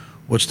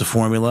 what's the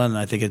formula? And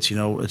I think it's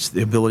it's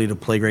the ability to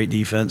play great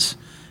defense,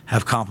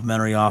 have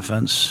complementary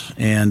offense,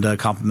 and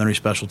complementary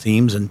special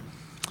teams. And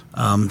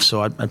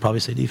so I'd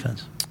probably say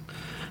defense.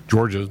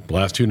 Georgia, the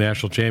last 2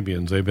 national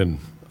champions, they've been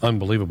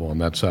unbelievable on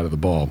that side of the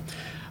ball.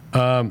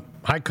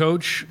 Hi,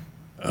 Coach.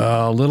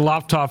 A little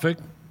off topic.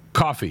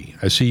 Coffee.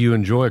 I see you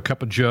enjoy a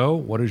cup of Joe.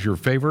 What is your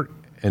favorite,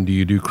 and do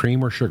you do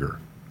cream or sugar?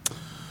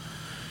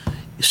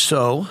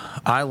 So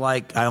I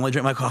only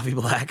drink my coffee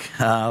black.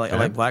 I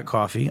like black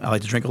coffee. I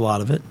like to drink a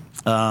lot of it.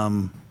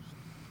 I'll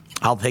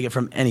take it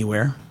from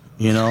anywhere.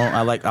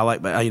 Sometimes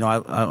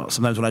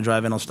when I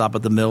drive in, I'll stop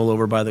at the mill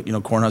over by the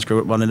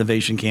Cornhusker on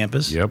Innovation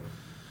Campus. Yep.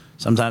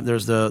 Sometimes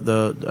there's I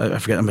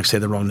forget, I'm going to say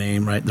the wrong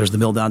name, right? There's the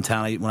mill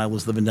downtown. When I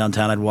was living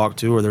downtown, I'd walk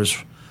to, or there's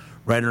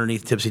right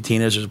underneath Tipsy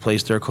Tina's, there's a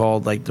place there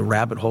called like the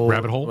Rabbit Hole.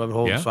 Rabbit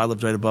Hole. Yeah. So I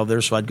lived right above there,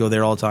 so I'd go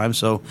there all the time.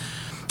 So,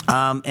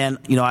 I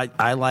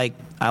like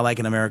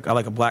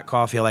a black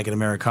coffee. I like an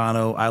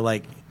Americano. I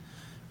like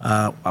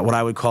what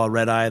I would call a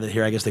red eye. That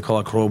here I guess they call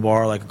a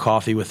crowbar, like a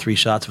coffee with 3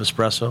 shots of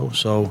espresso.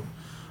 So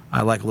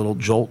I like a little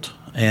jolt,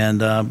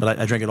 but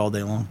I drink it all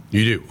day long.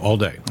 You do all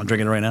day. I'm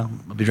drinking it right now.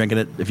 I'll be drinking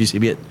it if you see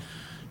me at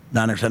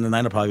 9 or 10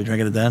 tonight. I'll probably be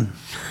drinking it then.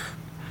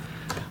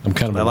 I'm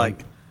kind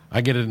of I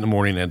get it in the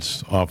morning, and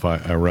it's off.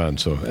 I run.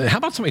 So, how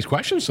about some of these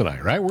questions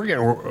tonight? Right, we're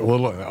getting a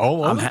little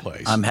all over the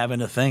place. I'm having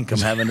to think. I'm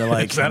having to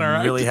Is that all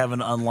right? Really having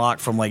to unlock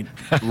from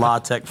La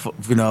Tech,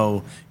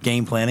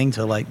 game planning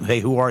to hey,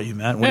 who are you,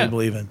 Matt? What do you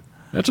believe in?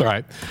 That's all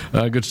right.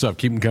 Good stuff.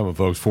 Keep them coming,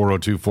 folks.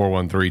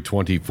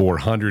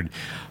 402-413-2400.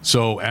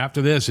 So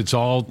after this, it's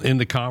all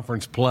into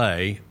conference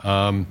play.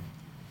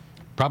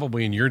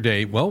 Probably in your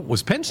day. Well,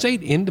 was Penn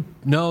State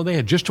no, they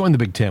had just joined the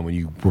Big Ten when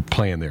you were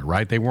playing there,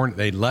 right? They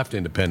left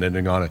independent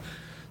and gone.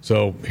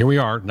 So here we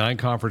are, 9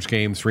 conference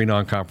games, 3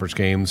 non-conference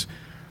games.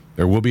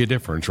 There will be a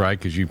difference, right?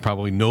 Because you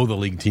probably know the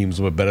league teams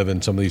a little bit better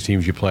than some of these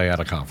teams you play out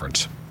of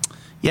conference.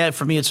 Yeah,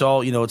 for me, it's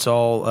all new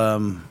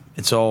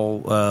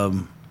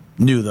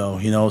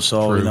though.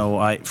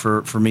 So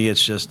True. For me,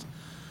 it's just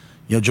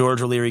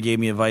George O'Leary gave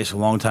me advice a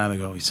long time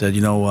ago. He said,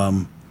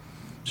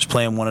 just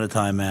play them one at a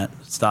time, Matt.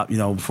 Stop.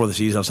 Before the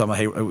season, I was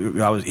talking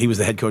about he was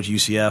the head coach at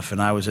UCF,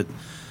 and I was at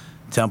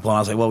Temple, and I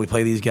was like, well, we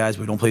play these guys,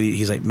 but we don't play these.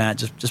 He's like, Matt,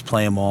 just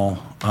play them all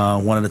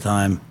one at a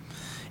time.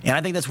 And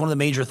I think that's one of the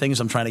major things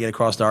I'm trying to get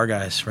across to our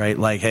guys, right?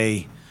 Like,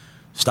 hey,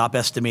 stop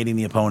estimating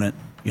the opponent.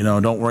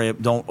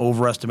 Don't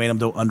overestimate them,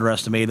 don't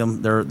underestimate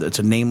them. It's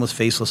a nameless,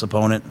 faceless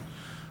opponent.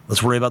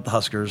 Let's worry about the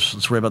Huskers.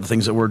 Let's worry about the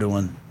things that we're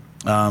doing.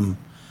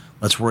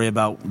 Let's worry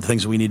about the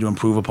things that we need to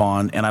improve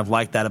upon. And I've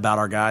liked that about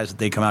our guys, that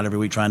they come out every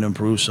week trying to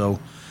improve. So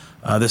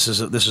this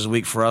is a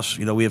week for us.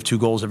 We have 2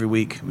 goals every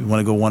week. We want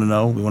to go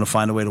 1-0. We want to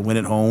find a way to win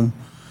at home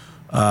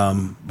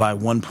by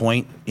 1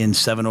 point in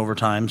 7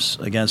 overtimes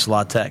against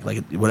La Tech.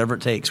 Whatever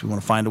it takes. We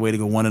want to find a way to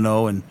go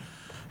 1-0 and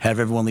have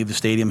everyone leave the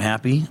stadium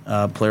happy,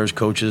 players,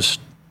 coaches,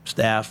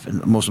 staff,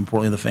 and most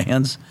importantly, the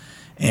fans.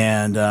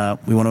 And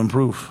we want to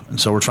improve. And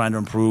so we're trying to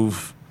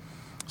improve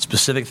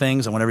specific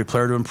things. I want every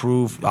player to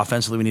improve.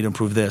 Offensively, we need to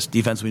improve this.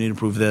 Defensively, we need to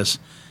improve this.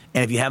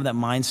 And if you have that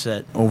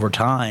mindset over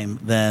time,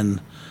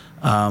 then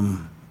I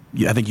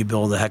think you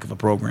build a heck of a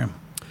program.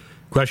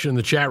 Question in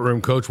the chat room,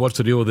 Coach, what's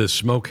the deal with this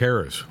Smoke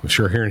Harris? I'm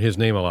sure hearing his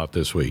name a lot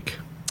this week.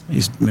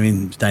 He's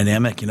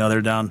dynamic.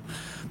 They're down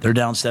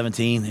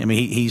 17.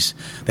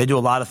 They do a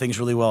lot of things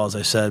really well, as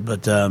I said,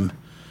 but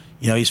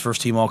he's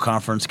first team all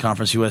conference,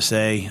 Conference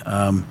USA,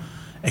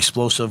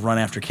 explosive run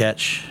after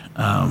catch.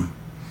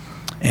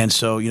 And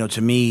so,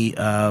 to me,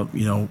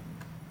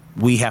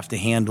 we have to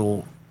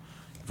handle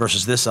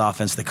versus this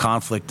offense the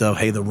conflict of,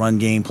 hey, the run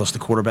game plus the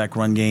quarterback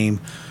run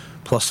game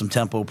plus some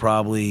tempo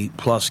probably,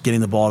 plus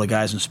getting the ball to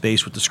guys in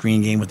space with the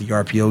screen game, with the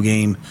RPO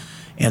game.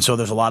 And so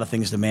there's a lot of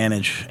things to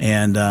manage.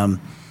 And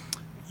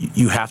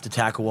you have to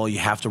tackle well. You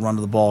have to run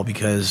to the ball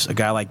because a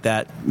guy like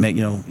that,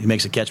 he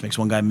makes a catch, makes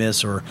one guy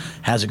miss, or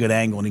has a good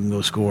angle and he can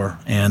go score.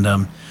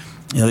 And,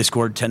 they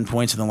scored 10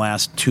 points in the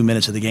last 2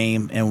 minutes of the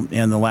game,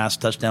 and the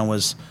last touchdown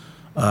was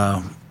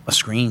a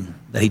screen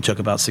that he took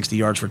about 60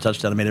 yards for a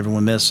touchdown and made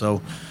everyone miss.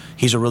 So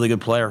he's a really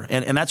good player.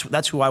 And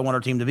that's who I want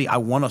our team to be. I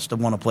want us to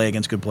want to play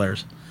against good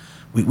players.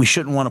 We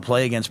shouldn't want to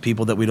play against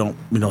people that we don't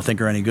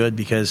think are any good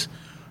because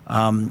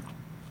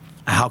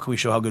how can we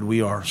show how good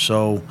we are?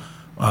 So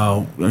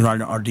our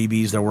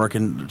DBs, they're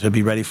working to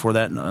be ready for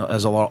that,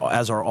 as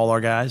are all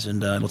our guys,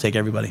 and it'll take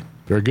everybody.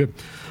 Very good.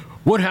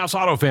 Woodhouse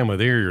Auto Family,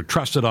 they're your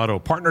trusted auto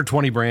partner.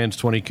 20 brands,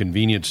 20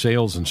 convenient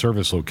sales and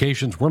service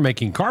locations. We're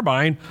making car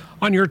buying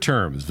on your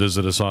terms.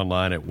 Visit us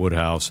online at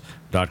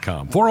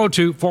woodhouse.com.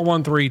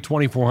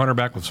 402-413-2400.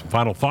 Back with some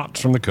final thoughts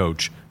from the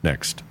coach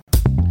next.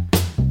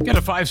 Get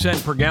a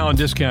 5-cent per gallon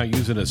discount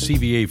using a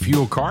CVA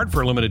fuel card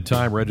for a limited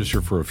time.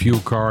 Register for a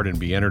fuel card and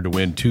be entered to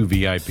win 2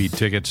 VIP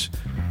tickets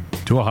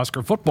to a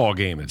Husker football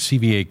game at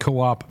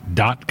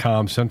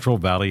cvacoop.com. Central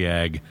Valley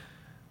Ag,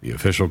 the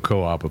official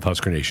co-op of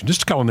Husker Nation.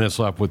 Just a couple minutes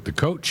left with the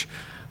coach.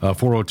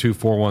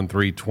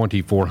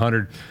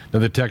 402-413-2400.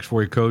 Another text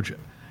for you, Coach.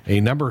 A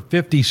number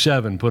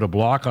 57 put a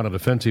block on a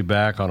defensive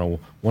back on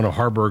one of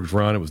Harburg's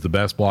run. It was the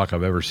best block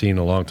I've ever seen in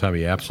a long time.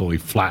 He absolutely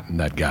flattened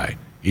that guy.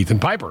 Ethan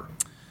Piper.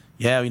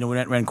 Yeah, we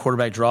ran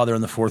quarterback draw there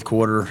in the fourth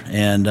quarter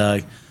and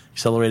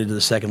accelerated to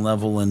the second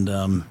level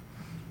and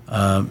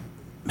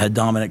had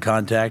dominant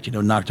contact.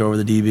 Knocked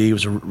over the DB. It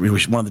was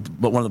one of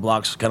the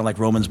blocks, kind of like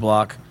Roman's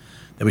block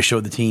that we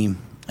showed the team.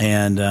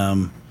 And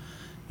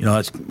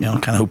that's kind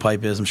of who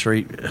Pipe is. I'm sure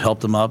he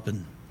helped him up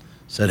and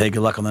said, "Hey, good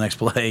luck on the next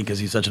play," because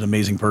he's such an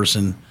amazing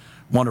person,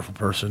 wonderful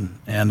person,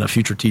 and a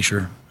future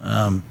teacher.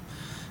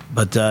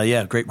 But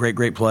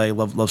great play.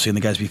 Love seeing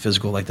the guys be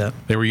physical like that.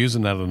 They were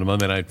using that on the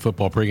Monday Night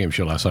Football pregame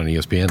show last night on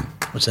ESPN.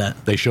 What's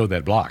that? They showed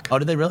that block. Oh,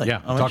 did they really? Yeah,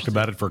 talked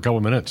about it for a couple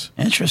of minutes.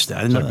 Interesting. I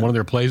didn't It's know like that. one of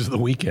their plays of the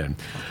weekend.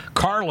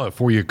 Carla,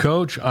 for you,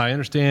 Coach. I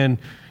understand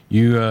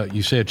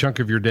you say a chunk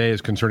of your day is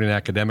concerning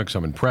academics.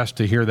 I'm impressed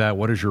to hear that.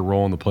 What is your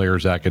role in the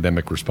players'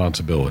 academic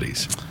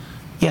responsibilities?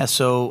 Yeah,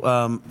 so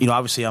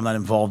obviously I'm not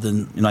involved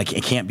in. I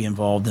can't be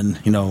involved in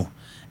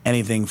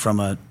anything from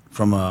a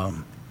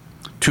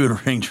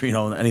tutoring,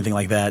 anything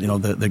like that.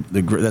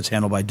 That's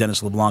handled by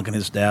Dennis LeBlanc and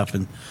his staff.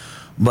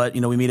 But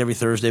we meet every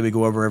Thursday. We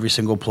go over every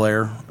single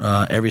player,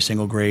 every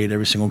single grade,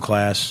 every single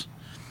class,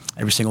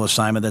 every single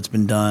assignment that's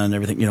been done.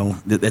 Everything.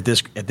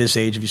 At this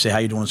age, if you say how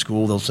you doing in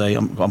school, they'll say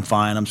I'm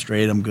fine, I'm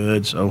straight, I'm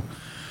good. So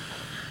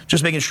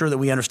just making sure that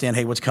we understand,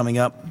 hey, what's coming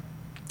up.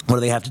 What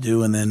do they have to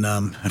do? And then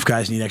if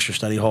guys need extra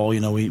study hall,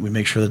 we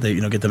make sure that they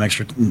get them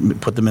extra,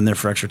 put them in there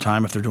for extra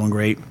time if they're doing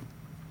great.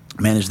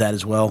 Manage that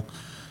as well.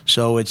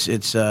 So it's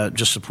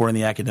just supporting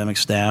the academic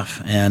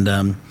staff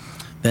and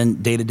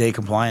then day-to-day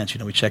compliance.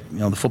 We check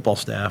the football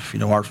staff,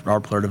 our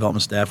player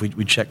development staff.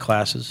 We check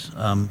classes.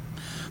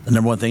 The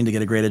number one thing to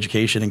get a great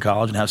education in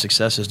college and have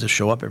success is to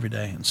show up every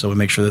day. And so we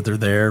make sure that they're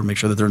there, make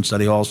sure that they're in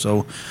study hall.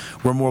 So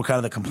we're more kind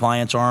of the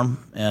compliance arm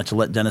to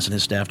let Dennis and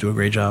his staff do a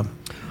great job.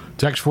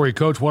 Text for you,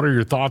 Coach. What are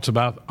your thoughts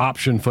about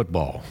option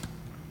football?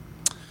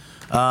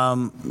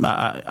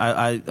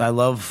 I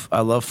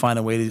love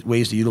finding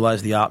ways to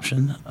utilize the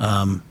option.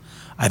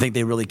 I think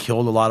they really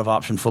killed a lot of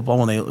option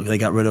football when they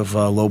got rid of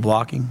low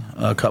blocking,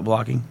 cut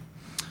blocking.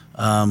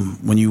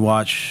 When you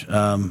watch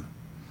the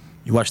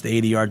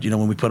 80-yard,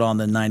 when we put on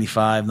the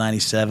 95,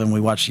 97, we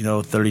watch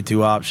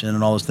 32 option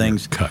and all those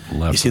things. Cut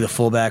left. You see the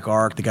fullback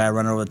arc, the guy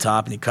running over the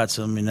top, and he cuts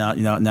him. And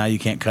now you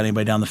can't cut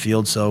anybody down the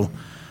field. So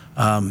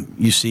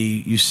you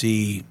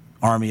see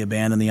Army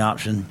abandon the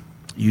option.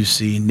 You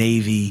see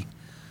Navy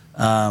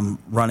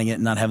running it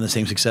and not having the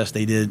same success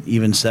they did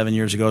even 7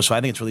 years ago. So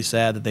I think it's really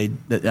sad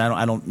that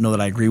I don't know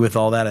that I agree with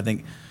all that. I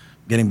think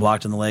getting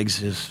blocked in the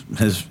legs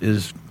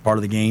is part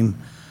of the game.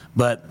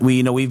 But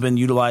we've been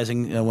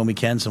utilizing when we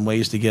can some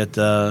ways to get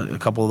a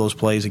couple of those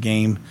plays a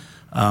game,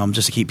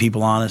 just to keep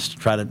people honest,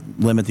 try to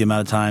limit the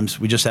amount of times.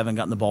 We just haven't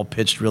gotten the ball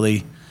pitched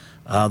really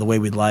the way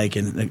we'd like,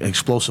 and an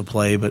explosive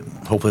play, but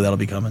hopefully that'll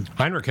be coming.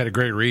 Heinrich had a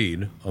great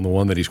read on the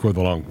one that he scored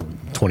the long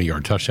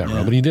 20-yard touchdown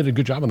run, but he did a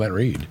good job on that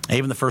read.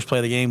 Even the first play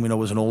of the game,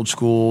 was an old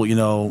school,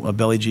 a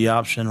belly G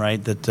option,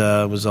 right?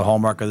 That was a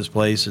hallmark of this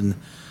place, and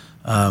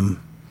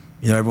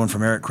everyone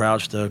from Eric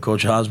Crouch to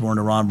Coach Osborne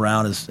to Ron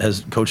Brown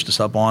has coached us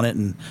up on it,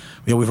 and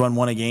we've run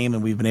one a game,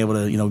 and we've been able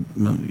to,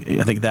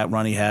 I think that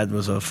run he had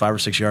was a 5 or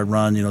 6 yard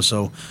run,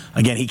 so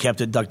again he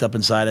kept it ducked up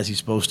inside as he's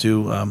supposed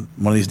to.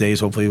 One of these days,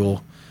 hopefully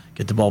we'll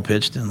get the ball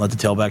pitched and let the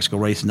tailbacks go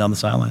racing down the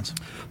sidelines.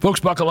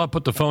 Folks, buckle up,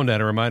 put the phone down.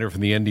 A reminder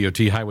from the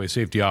NDOT Highway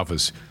Safety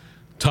Office.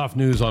 Tough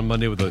news on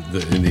Monday with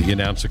he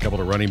announced a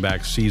couple of running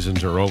back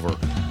seasons are over.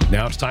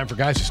 Now it's time for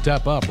guys to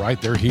step up, right?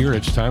 They're here.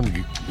 It's time.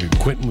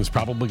 Quentin was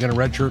probably going to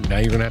redshirt. Now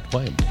you're going to have to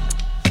play him.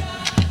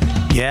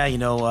 Yeah,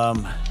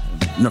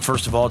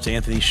 first of all, it's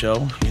Anthony's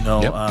show.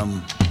 Yep.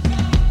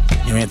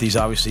 Anthony's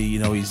obviously,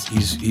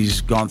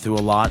 he's gone through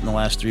a lot in the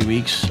last 3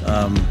 weeks.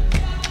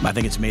 I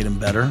think it's made him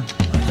better.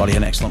 I thought he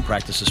had an excellent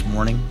practice this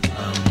morning.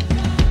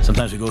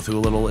 Sometimes we go through a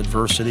little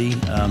adversity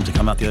to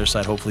come out the other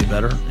side hopefully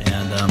better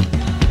and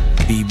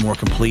be more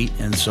complete.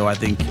 And so I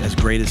think as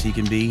great as he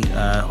can be,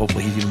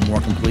 hopefully he's even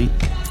more complete.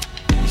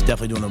 He's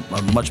definitely doing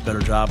a much better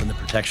job in the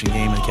protection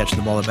game and catching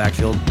the ball in the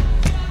backfield.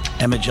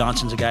 Emmett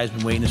Johnson's a guy who's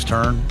been waiting his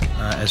turn.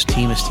 As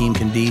team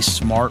can be,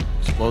 smart,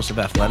 explosive,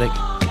 athletic.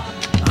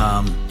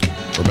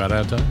 We're about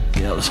out of time.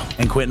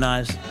 And Quentin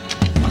Eyes.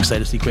 I'm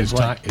excited to see Quentin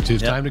play. It's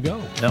his time to go.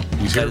 Yep.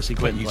 He's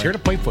here to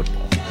play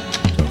football.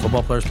 So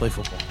Football players play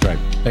football. right.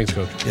 Thanks,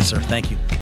 Coach. Yes, sir. Thank you.